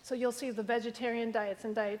 So you'll see the vegetarian diets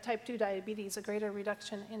and type 2 diabetes, a greater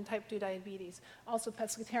reduction in type 2 diabetes. Also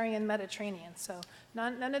pescatarian, Mediterranean. So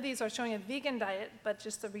none of these are showing a vegan diet, but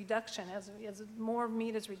just the reduction. As more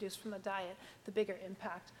meat is reduced from the diet, the bigger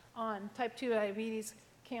impact on type 2 diabetes,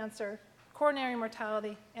 cancer, coronary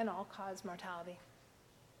mortality, and all-cause mortality.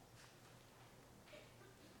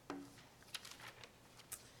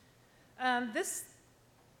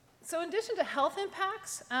 So in addition to health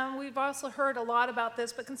impacts, we've also heard a lot about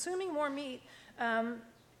this, but consuming more meat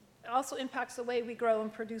also impacts the way we grow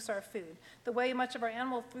and produce our food. The way much of our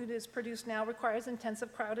animal food is produced now requires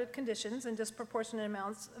intensive crowded conditions and disproportionate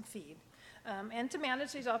amounts of feed. And to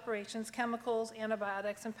manage these operations, chemicals,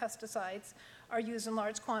 antibiotics, and pesticides are used in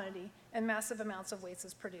large quantity, and massive amounts of waste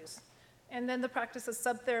is produced. And then the practice of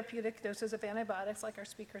subtherapeutic doses of antibiotics, like our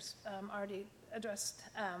speakers already addressed,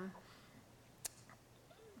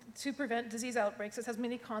 to prevent disease outbreaks. This has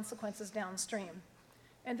many consequences downstream.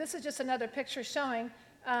 And this is just another picture showing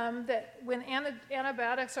that when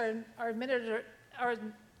antibiotics are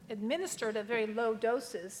administered at very low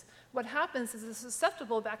doses, what happens is the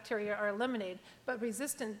susceptible bacteria are eliminated, but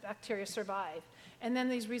resistant bacteria survive. And then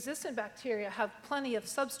these resistant bacteria have plenty of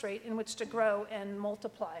substrate in which to grow and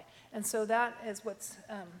multiply. And so that is what's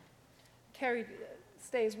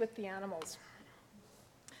stays with the animals.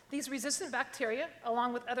 These resistant bacteria,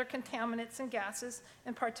 along with other contaminants and gases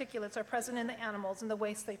and particulates, are present in the animals and the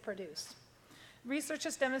waste they produce. Research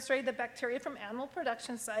has demonstrated that bacteria from animal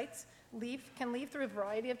production sites can leave through a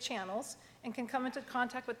variety of channels and can come into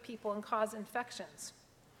contact with people and cause infections.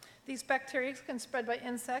 These bacteria can spread by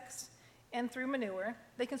insects and through manure.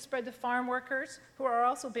 They can spread to farm workers who are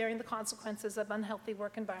also bearing the consequences of unhealthy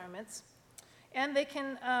work environments. And they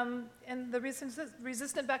can, and the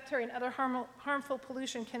resistant bacteria and other harmful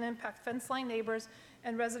pollution can impact fence-line neighbors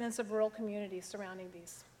and residents of rural communities surrounding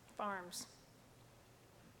these farms.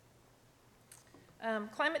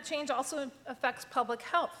 Climate change also affects public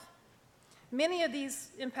health. Many of these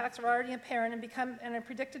impacts are already apparent and are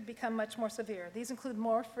predicted to become much more severe. These include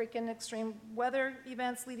more frequent extreme weather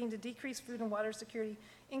events leading to decreased food and water security,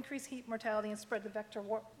 increased heat mortality, and spread of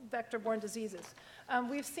vector-borne diseases.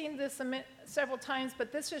 We've seen this several times,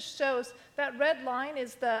 but this just shows that red line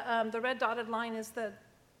is the red dotted line is the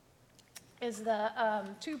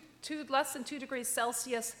less than 2 degrees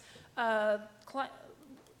Celsius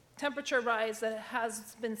temperature rise that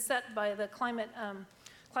has been set by the climate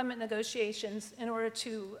negotiations in order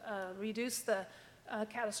to reduce the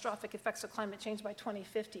catastrophic effects of climate change by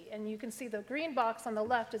 2050. And you can see the green box on the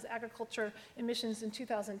left is agriculture emissions in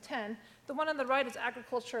 2010. The one on the right is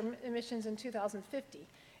agriculture emissions in 2050.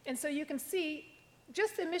 And so you can see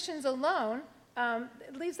just emissions alone,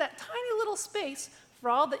 it leaves that tiny little space for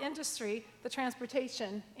all the industry, the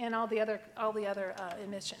transportation, and all the other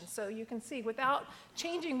emissions. So you can see without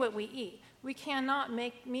changing what we eat, we cannot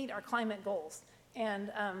meet our climate goals. And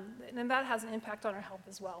that has an impact on our health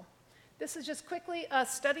as well. This is just quickly a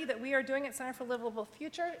study that we are doing at Center for Livable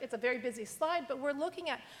Future. It's a very busy slide, but we're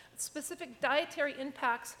looking at specific dietary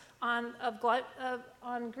impacts on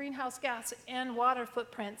greenhouse gas and water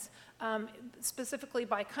footprints, specifically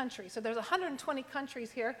by country. So there's 120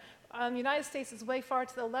 countries here. The United States is way far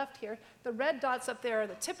to the left here. The red dots up there are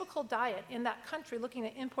the typical diet in that country, looking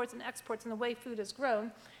at imports and exports and the way food is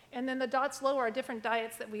grown. And then the dots lower are different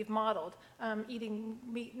diets that we've modeled. Eating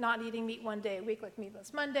meat, not eating meat one day a week like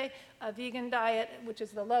Meatless Monday, a vegan diet, which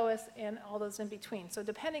is the lowest, and all those in between. So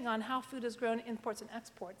depending on how food is grown, imports and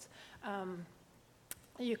exports,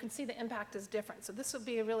 you can see the impact is different. So this will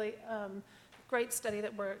be a really great study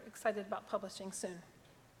that we're excited about publishing soon.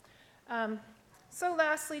 So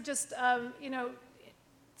lastly, just, sorry,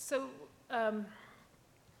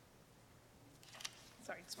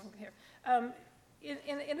 just one here.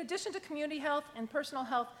 In addition to community health and personal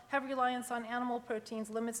health, heavy reliance on animal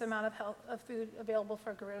proteins limits the amount of food available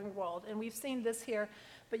for a growing world. And we've seen this here,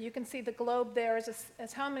 but you can see the globe there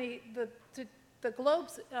as how many, the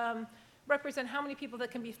globe's represent how many people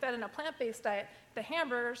that can be fed on a plant-based diet. The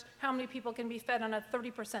hamburgers, how many people can be fed on a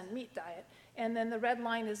 30% meat diet. And then the red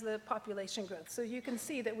line is the population growth. So you can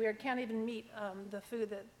see that we can't even meet the food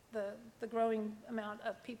that the growing amount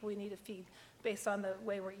of people we need to feed based on the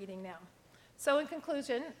way we're eating now. So in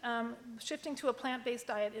conclusion, shifting to a plant-based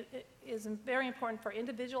diet is very important for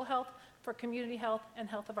individual health, for community health, and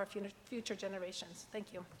health of our future generations.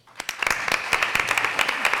 Thank you.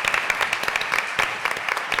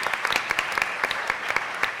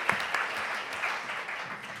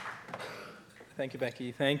 Thank you,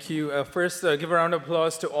 Becky. Thank you. First, give a round of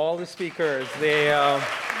applause to all the speakers.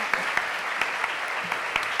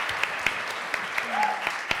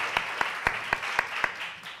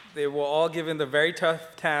 They were all given the very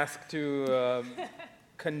tough task to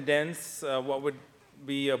condense what would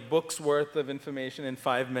be a book's worth of information in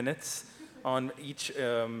 5 minutes on each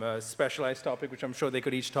specialized topic, which I'm sure they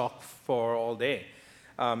could each talk for all day.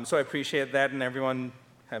 So I appreciate that, and everyone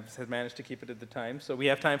has managed to keep it at the time. So we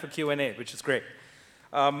have time for Q&A, which is great.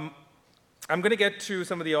 I'm going to get to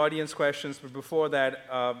some of the audience questions, but before that,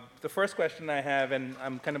 the first question I have, and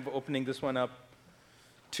I'm kind of opening this one up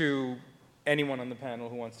to anyone on the panel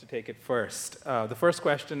who wants to take it first. The first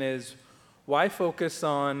question is, why focus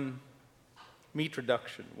on meat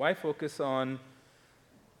reduction? Why focus on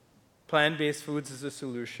plant-based foods as a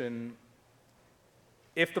solution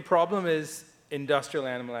if the problem is industrial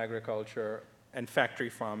animal agriculture and factory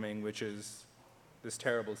farming, which is this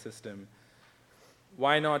terrible system?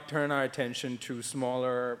 Why not turn our attention to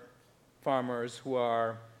smaller farmers who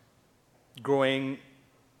are growing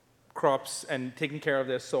crops and taking care of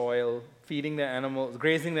their soil, feeding their animals,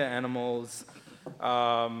 grazing their animals,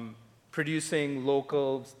 producing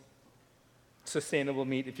local, sustainable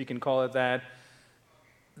meat, if you can call it that,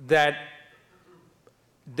 that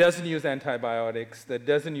doesn't use antibiotics, that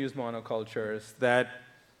doesn't use monocultures, that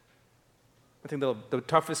I think the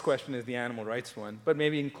toughest question is the animal rights one, but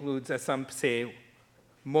maybe includes, as some say,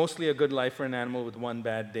 mostly a good life for an animal with one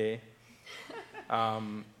bad day.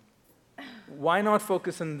 Why not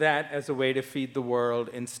focus on that as a way to feed the world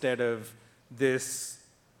instead of this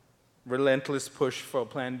relentless push for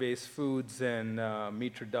plant-based foods and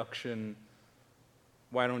meat reduction?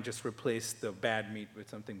 Why don't just replace the bad meat with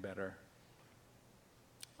something better?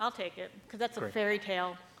 I'll take it, because that's Great. a fairy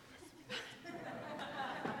tale.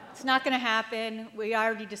 It's not going to happen. We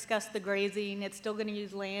already discussed the grazing. It's still going to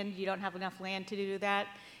use land. You don't have enough land to do that,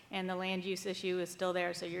 and the land use issue is still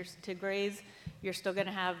there. So to graze, you're still going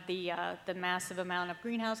to have the massive amount of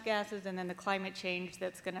greenhouse gases, and then the climate change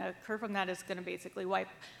that's going to occur from that is going to basically wipe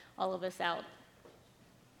all of us out.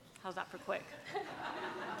 How's that for quick?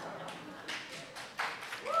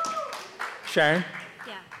 Sharon?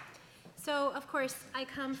 Yeah. So, of course, I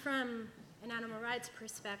come from an animal rights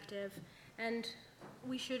perspective, and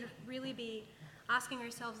we should really be asking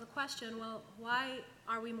ourselves the question, well, why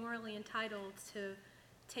are we morally entitled to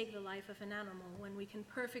take the life of an animal when we can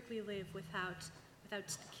perfectly live without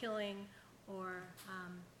killing or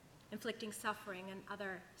inflicting suffering on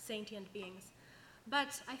other sentient beings?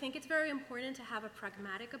 But I think it's very important to have a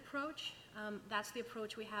pragmatic approach. That's the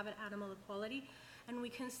approach we have at Animal Equality, and we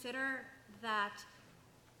consider that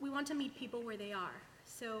we want to meet people where they are.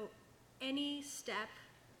 So any step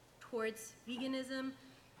towards veganism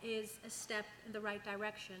is a step in the right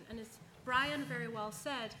direction. And as Brian very well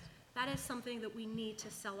said, that is something that we need to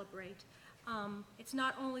celebrate. It's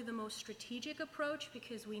not only the most strategic approach,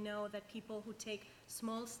 because we know that people who take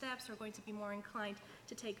small steps are going to be more inclined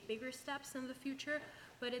to take bigger steps in the future,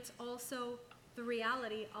 but it's also the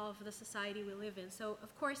reality of the society we live in. So,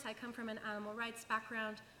 of course, I come from an animal rights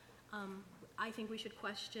background. I think we should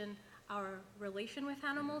question our relation with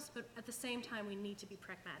animals, but at the same time, we need to be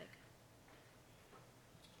pragmatic.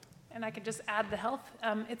 And I could just add the health.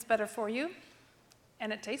 It's better for you,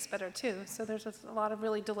 and it tastes better too. So there's a lot of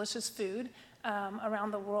really delicious food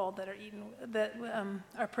around the world that are eaten, that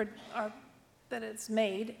that it's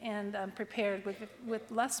made and prepared with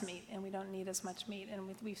less meat, and we don't need as much meat.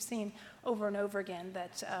 And we've seen over and over again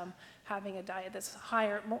that having a diet that's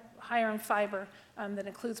higher in fiber, that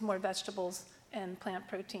includes more vegetables and plant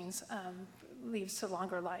proteins, leads to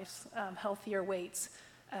longer lives, healthier weights,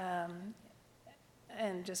 and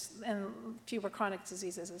fewer chronic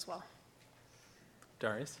diseases as well.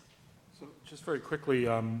 Darius? So just very quickly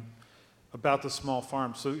about the small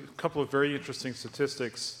farms. So a couple of very interesting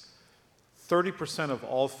statistics. 30% of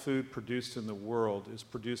all food produced in the world is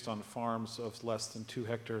produced on farms of less than 2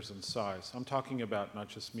 hectares in size. I'm talking about not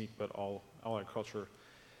just meat, but all agriculture.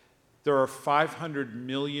 There are 500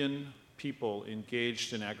 million people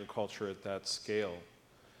engaged in agriculture at that scale.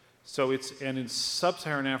 So and in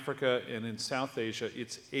sub-Saharan Africa and in South Asia,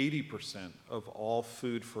 it's 80% of all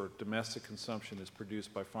food for domestic consumption is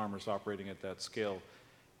produced by farmers operating at that scale.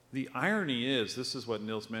 The irony is, this is what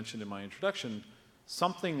Nils mentioned in my introduction,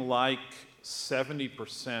 something like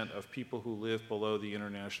 70% of people who live below the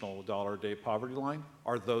international $1 a day poverty line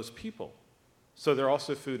are those people. So they're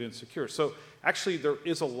also food insecure. So actually there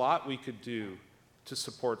is a lot we could do to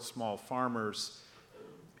support small farmers.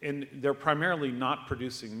 And they're primarily not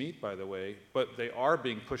producing meat, by the way, but they are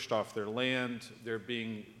being pushed off their land. They're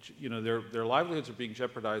being, their livelihoods are being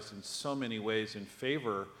jeopardized in so many ways in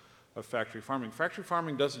favor of factory farming. Factory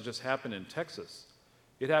farming doesn't just happen in Texas.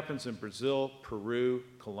 It happens in Brazil, Peru,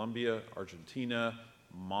 Colombia, Argentina,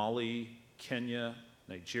 Mali, Kenya,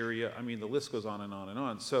 Nigeria. I mean, the list goes on and on and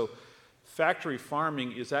on. So factory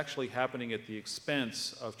farming is actually happening at the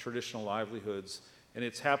expense of traditional livelihoods, and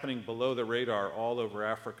it's happening below the radar all over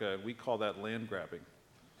Africa, and we call that land grabbing.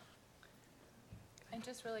 And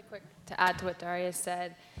just really quick to add to what Darius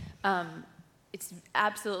said, it's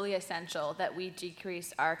absolutely essential that we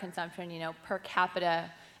decrease our consumption. Per capita,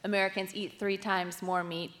 Americans eat 3 times more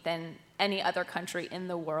meat than any other country in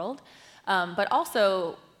the world. But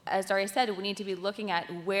also, as Darius said, we need to be looking at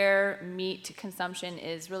where meat consumption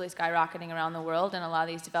is really skyrocketing around the world in a lot of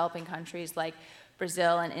these developing countries like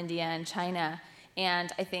Brazil and India and China.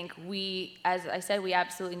 And I think as I said, we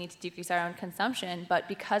absolutely need to decrease our own consumption, but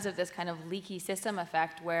because of this kind of leaky system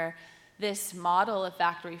effect where this model of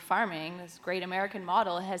factory farming, this great American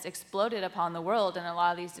model, has exploded upon the world, and a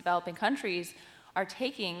lot of these developing countries are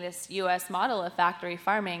taking this US model of factory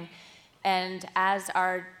farming, and as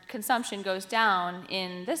our consumption goes down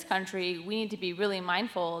in this country, we need to be really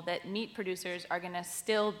mindful that meat producers are going to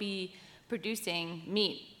still be producing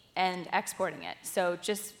meat and exporting it. So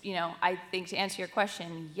just, I think to answer your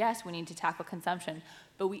question, yes, we need to tackle consumption,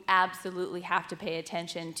 but we absolutely have to pay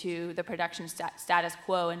attention to the production status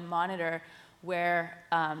quo and monitor where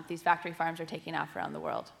these factory farms are taking off around the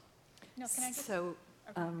world. No, can I just... So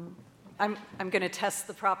I'm going to test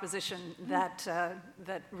the proposition that,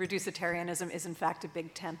 that reducitarianism is in fact a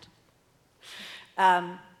big tent.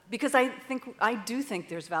 Because I do think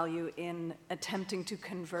there's value in attempting to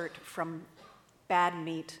convert from bad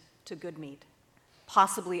meat to good meat,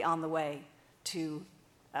 possibly on the way to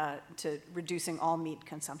reducing all meat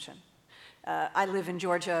consumption. I live in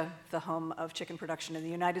Georgia, the home of chicken production in the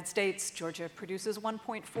United States. Georgia produces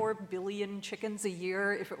 1.4 billion chickens a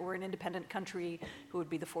year. If it were an independent country, it would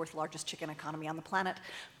be the 4th largest chicken economy on the planet.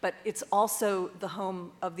 But it's also the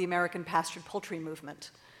home of the American pastured poultry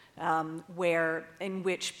movement, in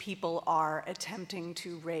which people are attempting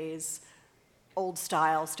to raise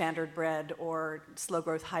old-style standard bred or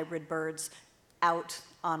slow-growth hybrid birds out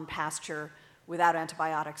on pasture without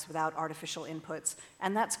antibiotics, without artificial inputs,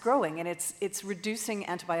 and that's growing, and it's reducing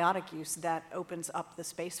antibiotic use that opens up the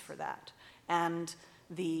space for that. And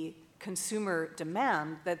the consumer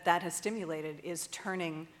demand that has stimulated is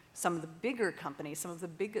turning some of the bigger companies, some of the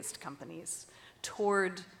biggest companies,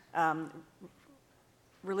 toward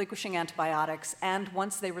relinquishing antibiotics, and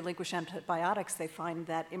once they relinquish antibiotics, they find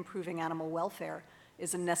that improving animal welfare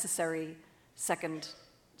is a necessary second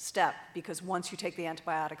step, because once you take the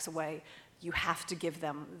antibiotics away, you have to give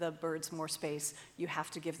the birds more space, you have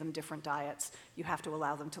to give them different diets, you have to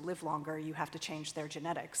allow them to live longer, you have to change their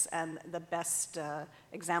genetics. And the best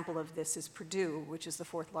example of this is Purdue, which is the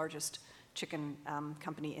 4th largest chicken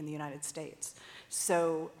company in the United States.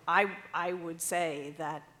 So I would say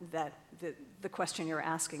that the question you're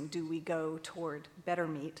asking, do we go toward better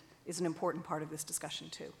meat, is an important part of this discussion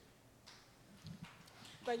too.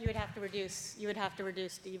 But you would have to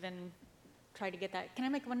reduce to even try to get that. Can I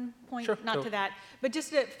make one point? Sure, Not go. to that, but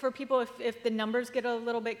just for people, if the numbers get a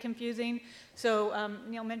little bit confusing. So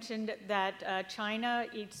Neil mentioned that China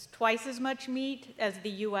eats twice as much meat as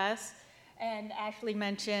the U.S., and Ashley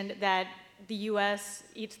mentioned that the U.S.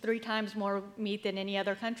 eats 3 times more meat than any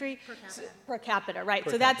other country. Per capita, right.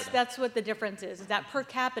 So that's what the difference is that per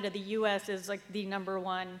capita, the U.S. is like the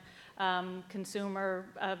 #1 consumer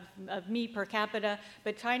of meat per capita,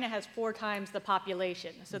 but China has 4 times the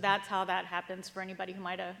population. So that's how that happens for anybody who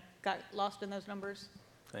might have got lost in those numbers.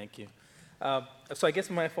 Thank you. So I guess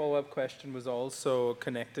my follow-up question was also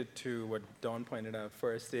connected to what Dawn pointed out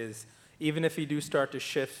first, is even if we do start to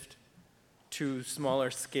shift to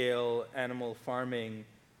smaller scale animal farming,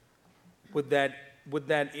 would that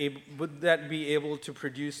be able to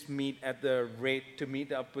produce meat at the rate to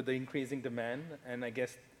meet up with the increasing demand? And I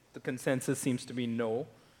guess the consensus seems to be no,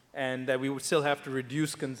 and that we would still have to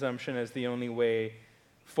reduce consumption as the only way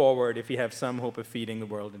forward if we have some hope of feeding the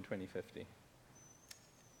world in 2050.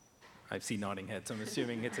 I see nodding heads, I'm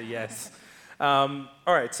assuming it's a yes. All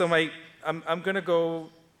right, so I'm going to go,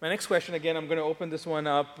 my next question, again, I'm going to open this one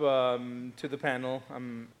up to the panel.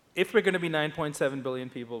 If we're going to be 9.7 billion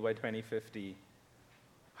people by 2050,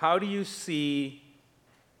 how do you see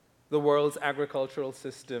the world's agricultural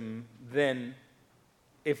system then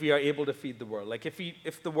if we are able to feed the world? Like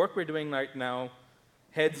if the work we're doing right now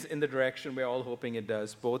heads in the direction we're all hoping it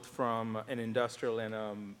does, both from an industrial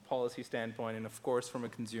and policy standpoint, and of course from a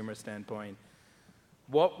consumer standpoint,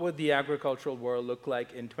 what would the agricultural world look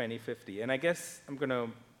like in 2050? And I guess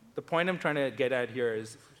the point I'm trying to get at here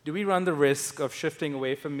is, do we run the risk of shifting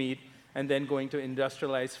away from meat and then going to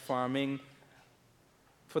industrialized farming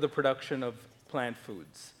for the production of plant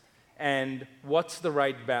foods? And what's the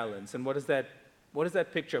right balance? And what is that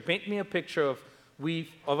picture? Paint me a picture of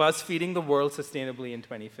us feeding the world sustainably in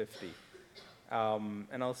 2050.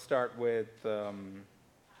 And I'll start with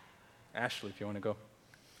Ashley, if you want to go.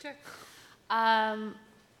 Sure.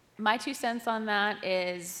 My 2 cents on that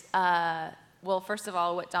is, well, first of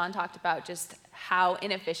all, what Don talked about, just how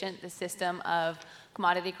inefficient the system of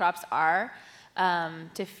commodity crops are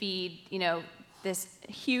to feed, this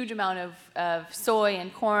huge amount of soy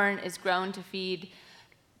and corn is grown to feed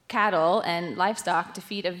cattle and livestock to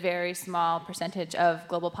feed a very small percentage of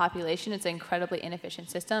global population. It's an incredibly inefficient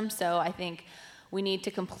system. So I think we need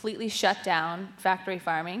to completely shut down factory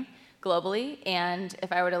farming globally. And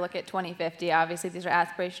if I were to look at 2050, obviously these are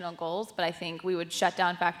aspirational goals, but I think we would shut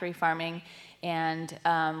down factory farming and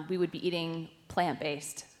we would be eating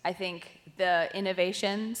plant-based. I think the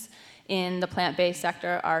innovations in the plant-based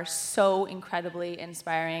sector are so incredibly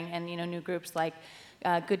inspiring, and new groups like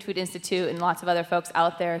Good Food Institute and lots of other folks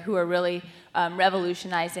out there who are really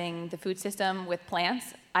revolutionizing the food system with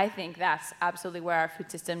plants. I think that's absolutely where our food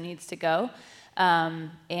system needs to go.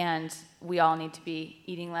 And we all need to be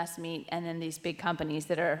eating less meat. And then these big companies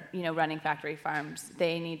that are, running factory farms,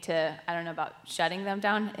 they need to, I don't know about shutting them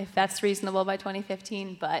down, if that's reasonable by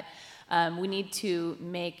 2015, but we need to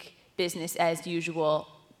make business as usual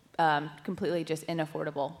completely just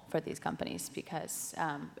inaffordable for these companies because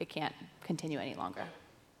it can't continue any longer.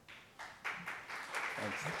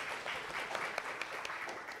 Thanks.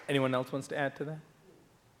 Anyone else wants to add to that?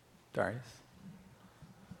 Darius?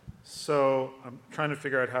 So I'm trying to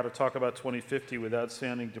figure out how to talk about 2050 without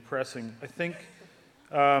sounding depressing. I think,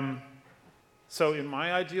 so in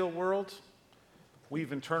my ideal world, we've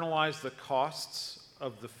internalized the costs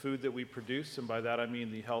of the food that we produce, and by that I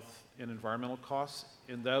mean the health and environmental costs,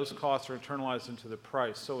 and those costs are internalized into the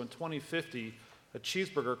price. So in 2050, a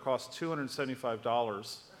cheeseburger costs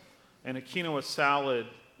 $275, and a quinoa salad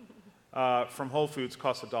from Whole Foods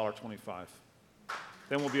costs $1.25.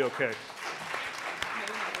 Then we'll be okay.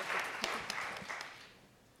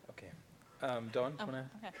 Okay. Dawn, wanna?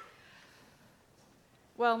 Okay.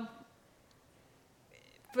 Well,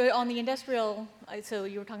 on the industrial, so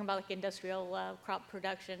you were talking about like industrial crop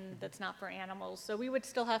production that's not for animals. So we would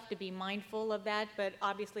still have to be mindful of that, but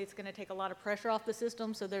obviously it's going to take a lot of pressure off the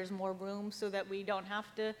system, so there's more room so that we don't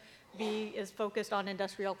have to be as focused on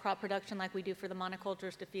industrial crop production like we do for the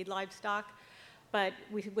monocultures to feed livestock. But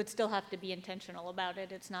we would still have to be intentional about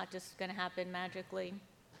it. It's not just going to happen magically.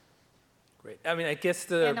 Great. I mean, I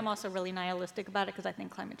guess And I'm also really nihilistic about it because I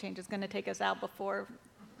think climate change is going to take us out before.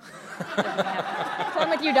 So I'm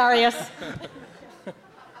with you, Darius.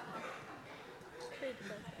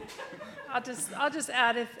 I'll just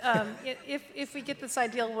add, if we get this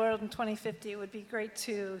ideal world in 2050, it would be great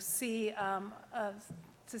to see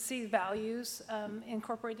values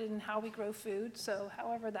incorporated in how we grow food. So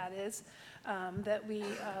however that is, that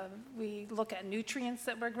we look at nutrients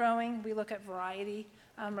that we're growing, we look at variety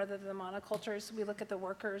rather than monocultures, we look at the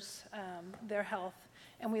workers, their health,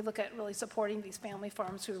 and we look at really supporting these family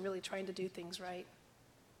farms who are really trying to do things right.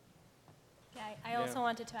 Yeah, I also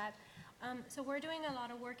wanted to add, so we're doing a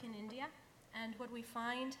lot of work in India, and what we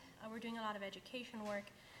find, we're doing a lot of education work,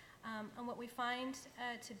 and what we find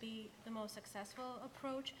to be the most successful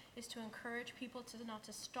approach is to encourage people not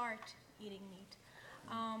to start eating meat.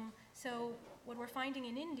 So what we're finding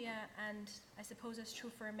in India, and I suppose it's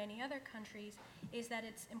true for many other countries, is that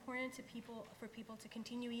it's important for people to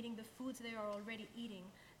continue eating the foods they are already eating,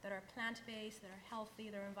 that are plant-based, that are healthy,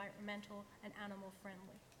 that are environmental and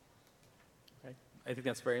animal-friendly. Right. I think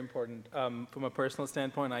that's very important. From a personal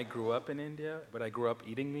standpoint, I grew up in India, but I grew up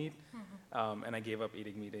eating meat, and I gave up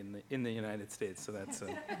eating meat in the United States. So that's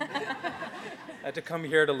I had to come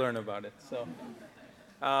here to learn about it. So.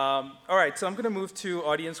 All right, so I'm going to move to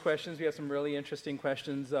audience questions. We have some really interesting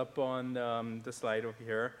questions up on the slide over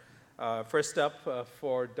here. First up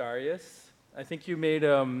for Darius, I think you made,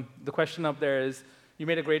 the question up there is, you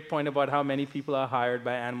made a great point about how many people are hired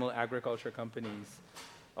by animal agriculture companies.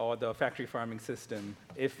 or the factory farming system,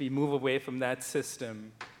 if we move away from that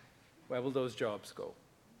system, where will those jobs go?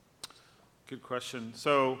 Good question.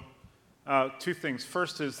 So, two things.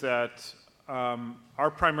 First is that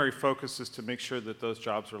our primary focus is to make sure that those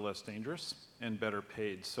jobs are less dangerous and better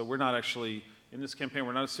paid. So we're not actually, in this campaign,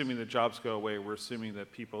 we're not assuming that jobs go away. We're assuming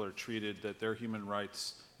that people are treated, that their human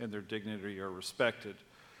rights and their dignity are respected.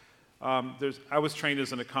 I was trained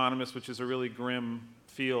as an economist, which is a really grim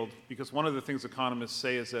field, because one of the things economists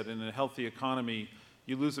say is that in a healthy economy,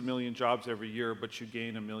 you lose 1 million jobs every year, but you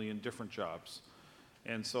gain 1 million different jobs.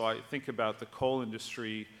 And so I think about the coal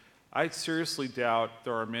industry. I seriously doubt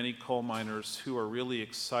there are many coal miners who are really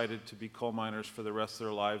excited to be coal miners for the rest of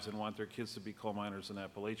their lives and want their kids to be coal miners in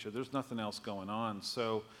Appalachia. There's nothing else going on.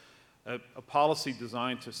 So a policy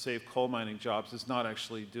designed to save coal mining jobs is not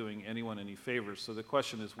actually doing anyone any favors. So the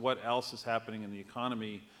question is, what else is happening in the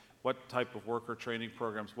economy? What type of worker training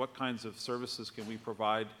programs, what kinds of services can we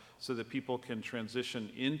provide so that people can transition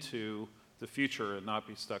into the future and not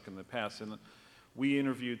be stuck in the past? And we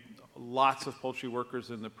interviewed lots of poultry workers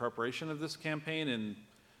in the preparation of this campaign, and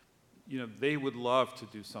they would love to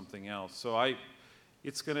do something else. So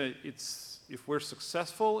if we're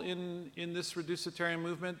successful in this reducitarian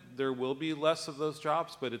movement, there will be less of those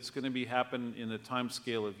jobs, but it's going to happen in a time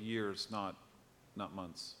scale of years, not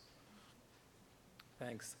months.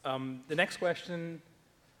 Thanks. The next question,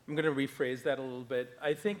 I'm going to rephrase that a little bit.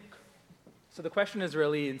 I think, so the question is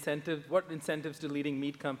really what incentives do leading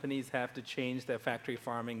meat companies have to change their factory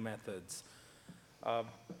farming methods?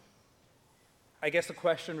 I guess the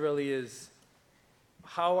question really is,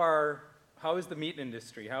 how is the meat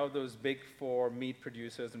industry, how are those big four meat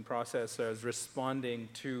producers and processors responding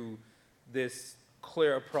to this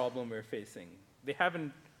clear problem we're facing? They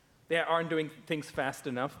aren't doing things fast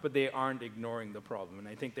enough, but they aren't ignoring the problem. And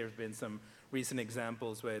I think there's been some recent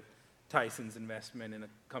examples with Tyson's investment in a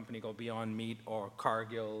company called Beyond Meat, or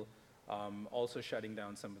Cargill also shutting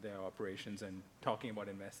down some of their operations and talking about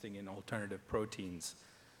investing in alternative proteins.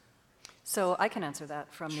 So I can answer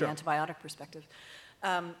that from Sure. the antibiotic perspective.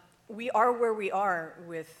 We are where we are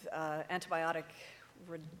with antibiotic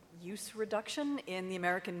use reduction in the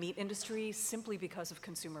American meat industry simply because of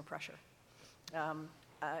consumer pressure.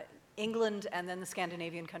 England and then the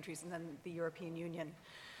Scandinavian countries and then the European Union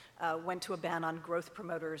went to a ban on growth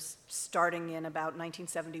promoters starting in about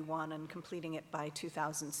 1971 and completing it by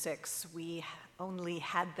 2006. We only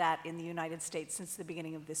had that in the United States since the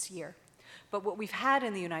beginning of this year. But what we've had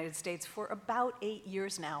in the United States for about 8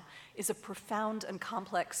 years now is a profound and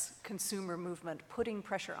complex consumer movement putting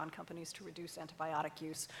pressure on companies to reduce antibiotic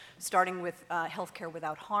use, starting with Healthcare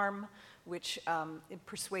Without Harm, which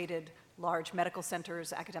persuaded large medical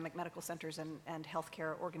centers, academic medical centers, and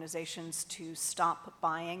healthcare organizations to stop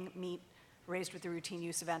buying meat raised with the routine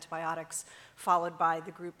use of antibiotics, followed by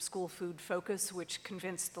the group School Food Focus, which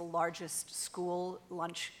convinced the largest school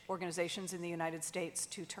lunch organizations in the United States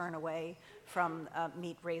to turn away from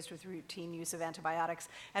meat raised with routine use of antibiotics.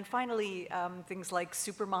 And finally, things like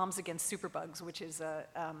Super Moms Against Superbugs, which is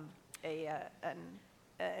an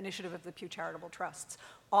initiative of the Pew Charitable Trusts.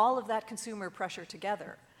 All of that consumer pressure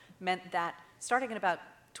together meant that starting in about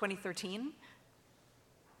 2013,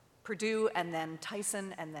 Purdue and then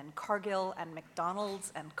Tyson and then Cargill and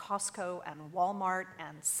McDonald's and Costco and Walmart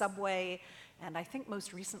and Subway and I think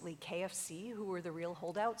most recently KFC, who were the real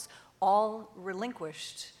holdouts, all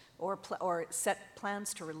relinquished or set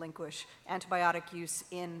plans to relinquish antibiotic use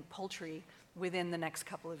in poultry within the next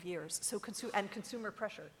couple of years. So consumer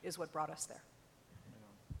pressure is what brought us there.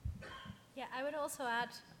 Yeah, I would also add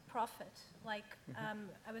profit. Like,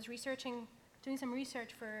 I was doing some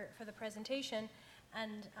research for the presentation,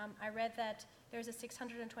 and I read that there's a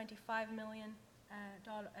 $625 million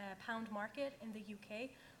pound market in the UK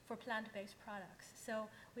for plant-based products. So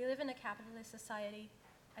we live in a capitalist society.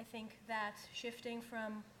 I think that shifting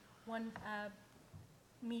from one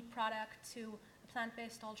meat product to a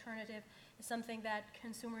plant-based alternative is something that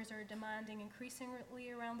consumers are demanding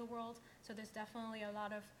increasingly around the world. So there's definitely a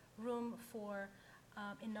lot of room for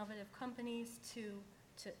innovative companies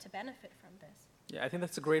to benefit from this. Yeah, I think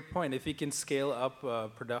that's a great point. If we can scale up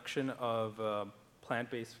production of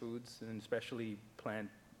plant-based foods, and especially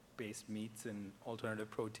plant-based meats and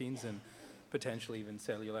alternative proteins, and potentially even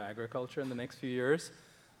cellular agriculture in the next few years,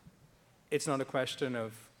 it's not a question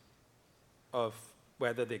of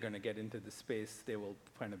whether they're going to get into the space. They will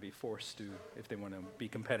kind of be forced to if they want to be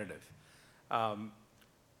competitive.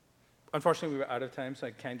 Unfortunately, we were out of time, so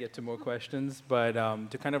I can't get to more questions. But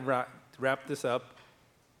to kind of wrap this up,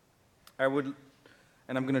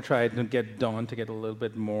 and I'm going to try to get Dawn to get a little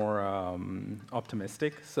bit more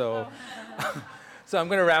optimistic. So So I'm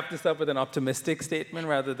going to wrap this up with an optimistic statement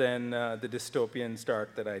rather than the dystopian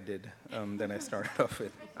start that I did, that I started off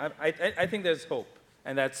with. I think there's hope,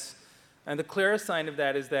 and the clearest sign of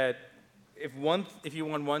that is that if you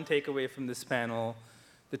want one takeaway from this panel,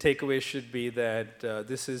 the takeaway should be that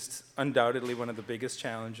this is undoubtedly one of the biggest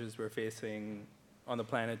challenges we're facing on the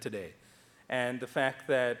planet today. And the fact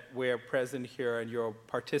that we're present here and you're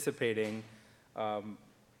participating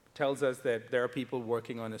tells us that there are people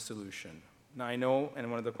working on a solution. Now I know, and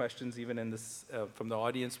one of the questions even in this from the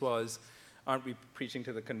audience was, aren't we preaching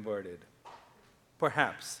to the converted?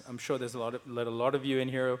 Perhaps. I'm sure there's a lot of you in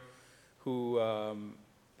here who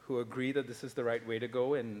agree that this is the right way to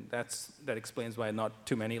go, and that explains why not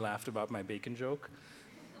too many laughed about my bacon joke.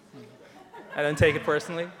 I don't take it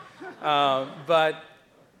personally. But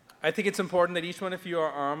I think it's important that each one of you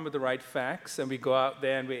are armed with the right facts, and we go out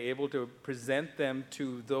there and we're able to present them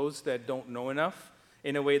to those that don't know enough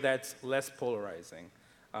in a way that's less polarizing,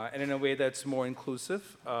 and in a way that's more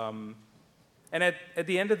inclusive. And at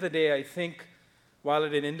the end of the day, I think while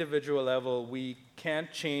at an individual level, we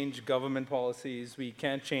can't change government policies, we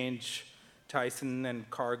can't change Tyson and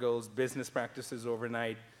Cargill's business practices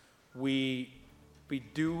overnight, we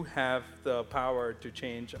do have the power to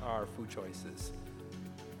change our food choices.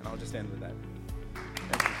 And I'll just end with that.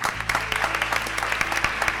 Thank you.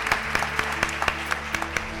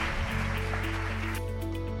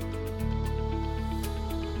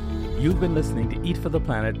 You've been listening to Eat for the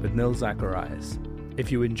Planet with Nil Zacharias.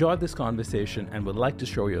 If you enjoyed this conversation and would like to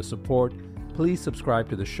show your support, please subscribe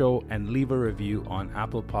to the show and leave a review on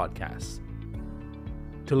Apple Podcasts.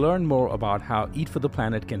 To learn more about how Eat for the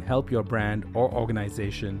Planet can help your brand or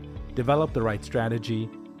organization develop the right strategy,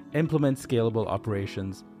 implement scalable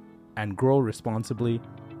operations, and grow responsibly,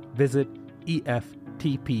 visit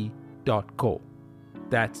EFTP.co.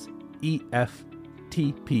 That's EFTP.co.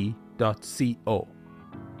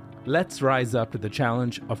 Let's rise up to the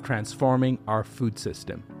challenge of transforming our food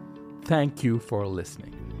system. Thank you for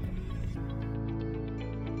listening.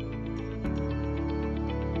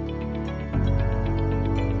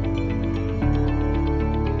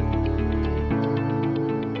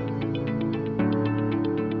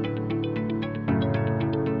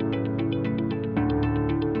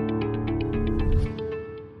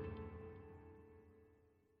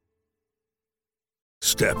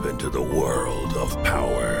 Step into the world of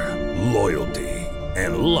power, loyalty,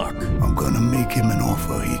 and luck. I'm gonna make him an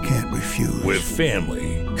offer he can't refuse. With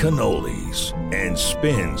family, cannolis, and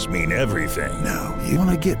spins mean everything. Now, you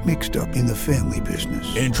wanna get mixed up in the family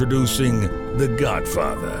business. Introducing The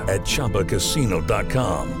Godfather at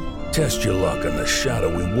ChumbaCasino.com. Test your luck in the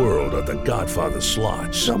shadowy world of The Godfather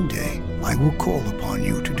slot. Someday, I will call upon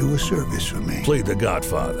you to do a service for me. Play The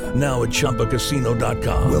Godfather, now at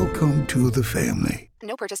ChumbaCasino.com. Welcome to the family.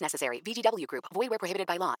 No purchase necessary. VGW Group. Void where prohibited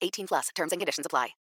by law. 18+. Terms and conditions apply.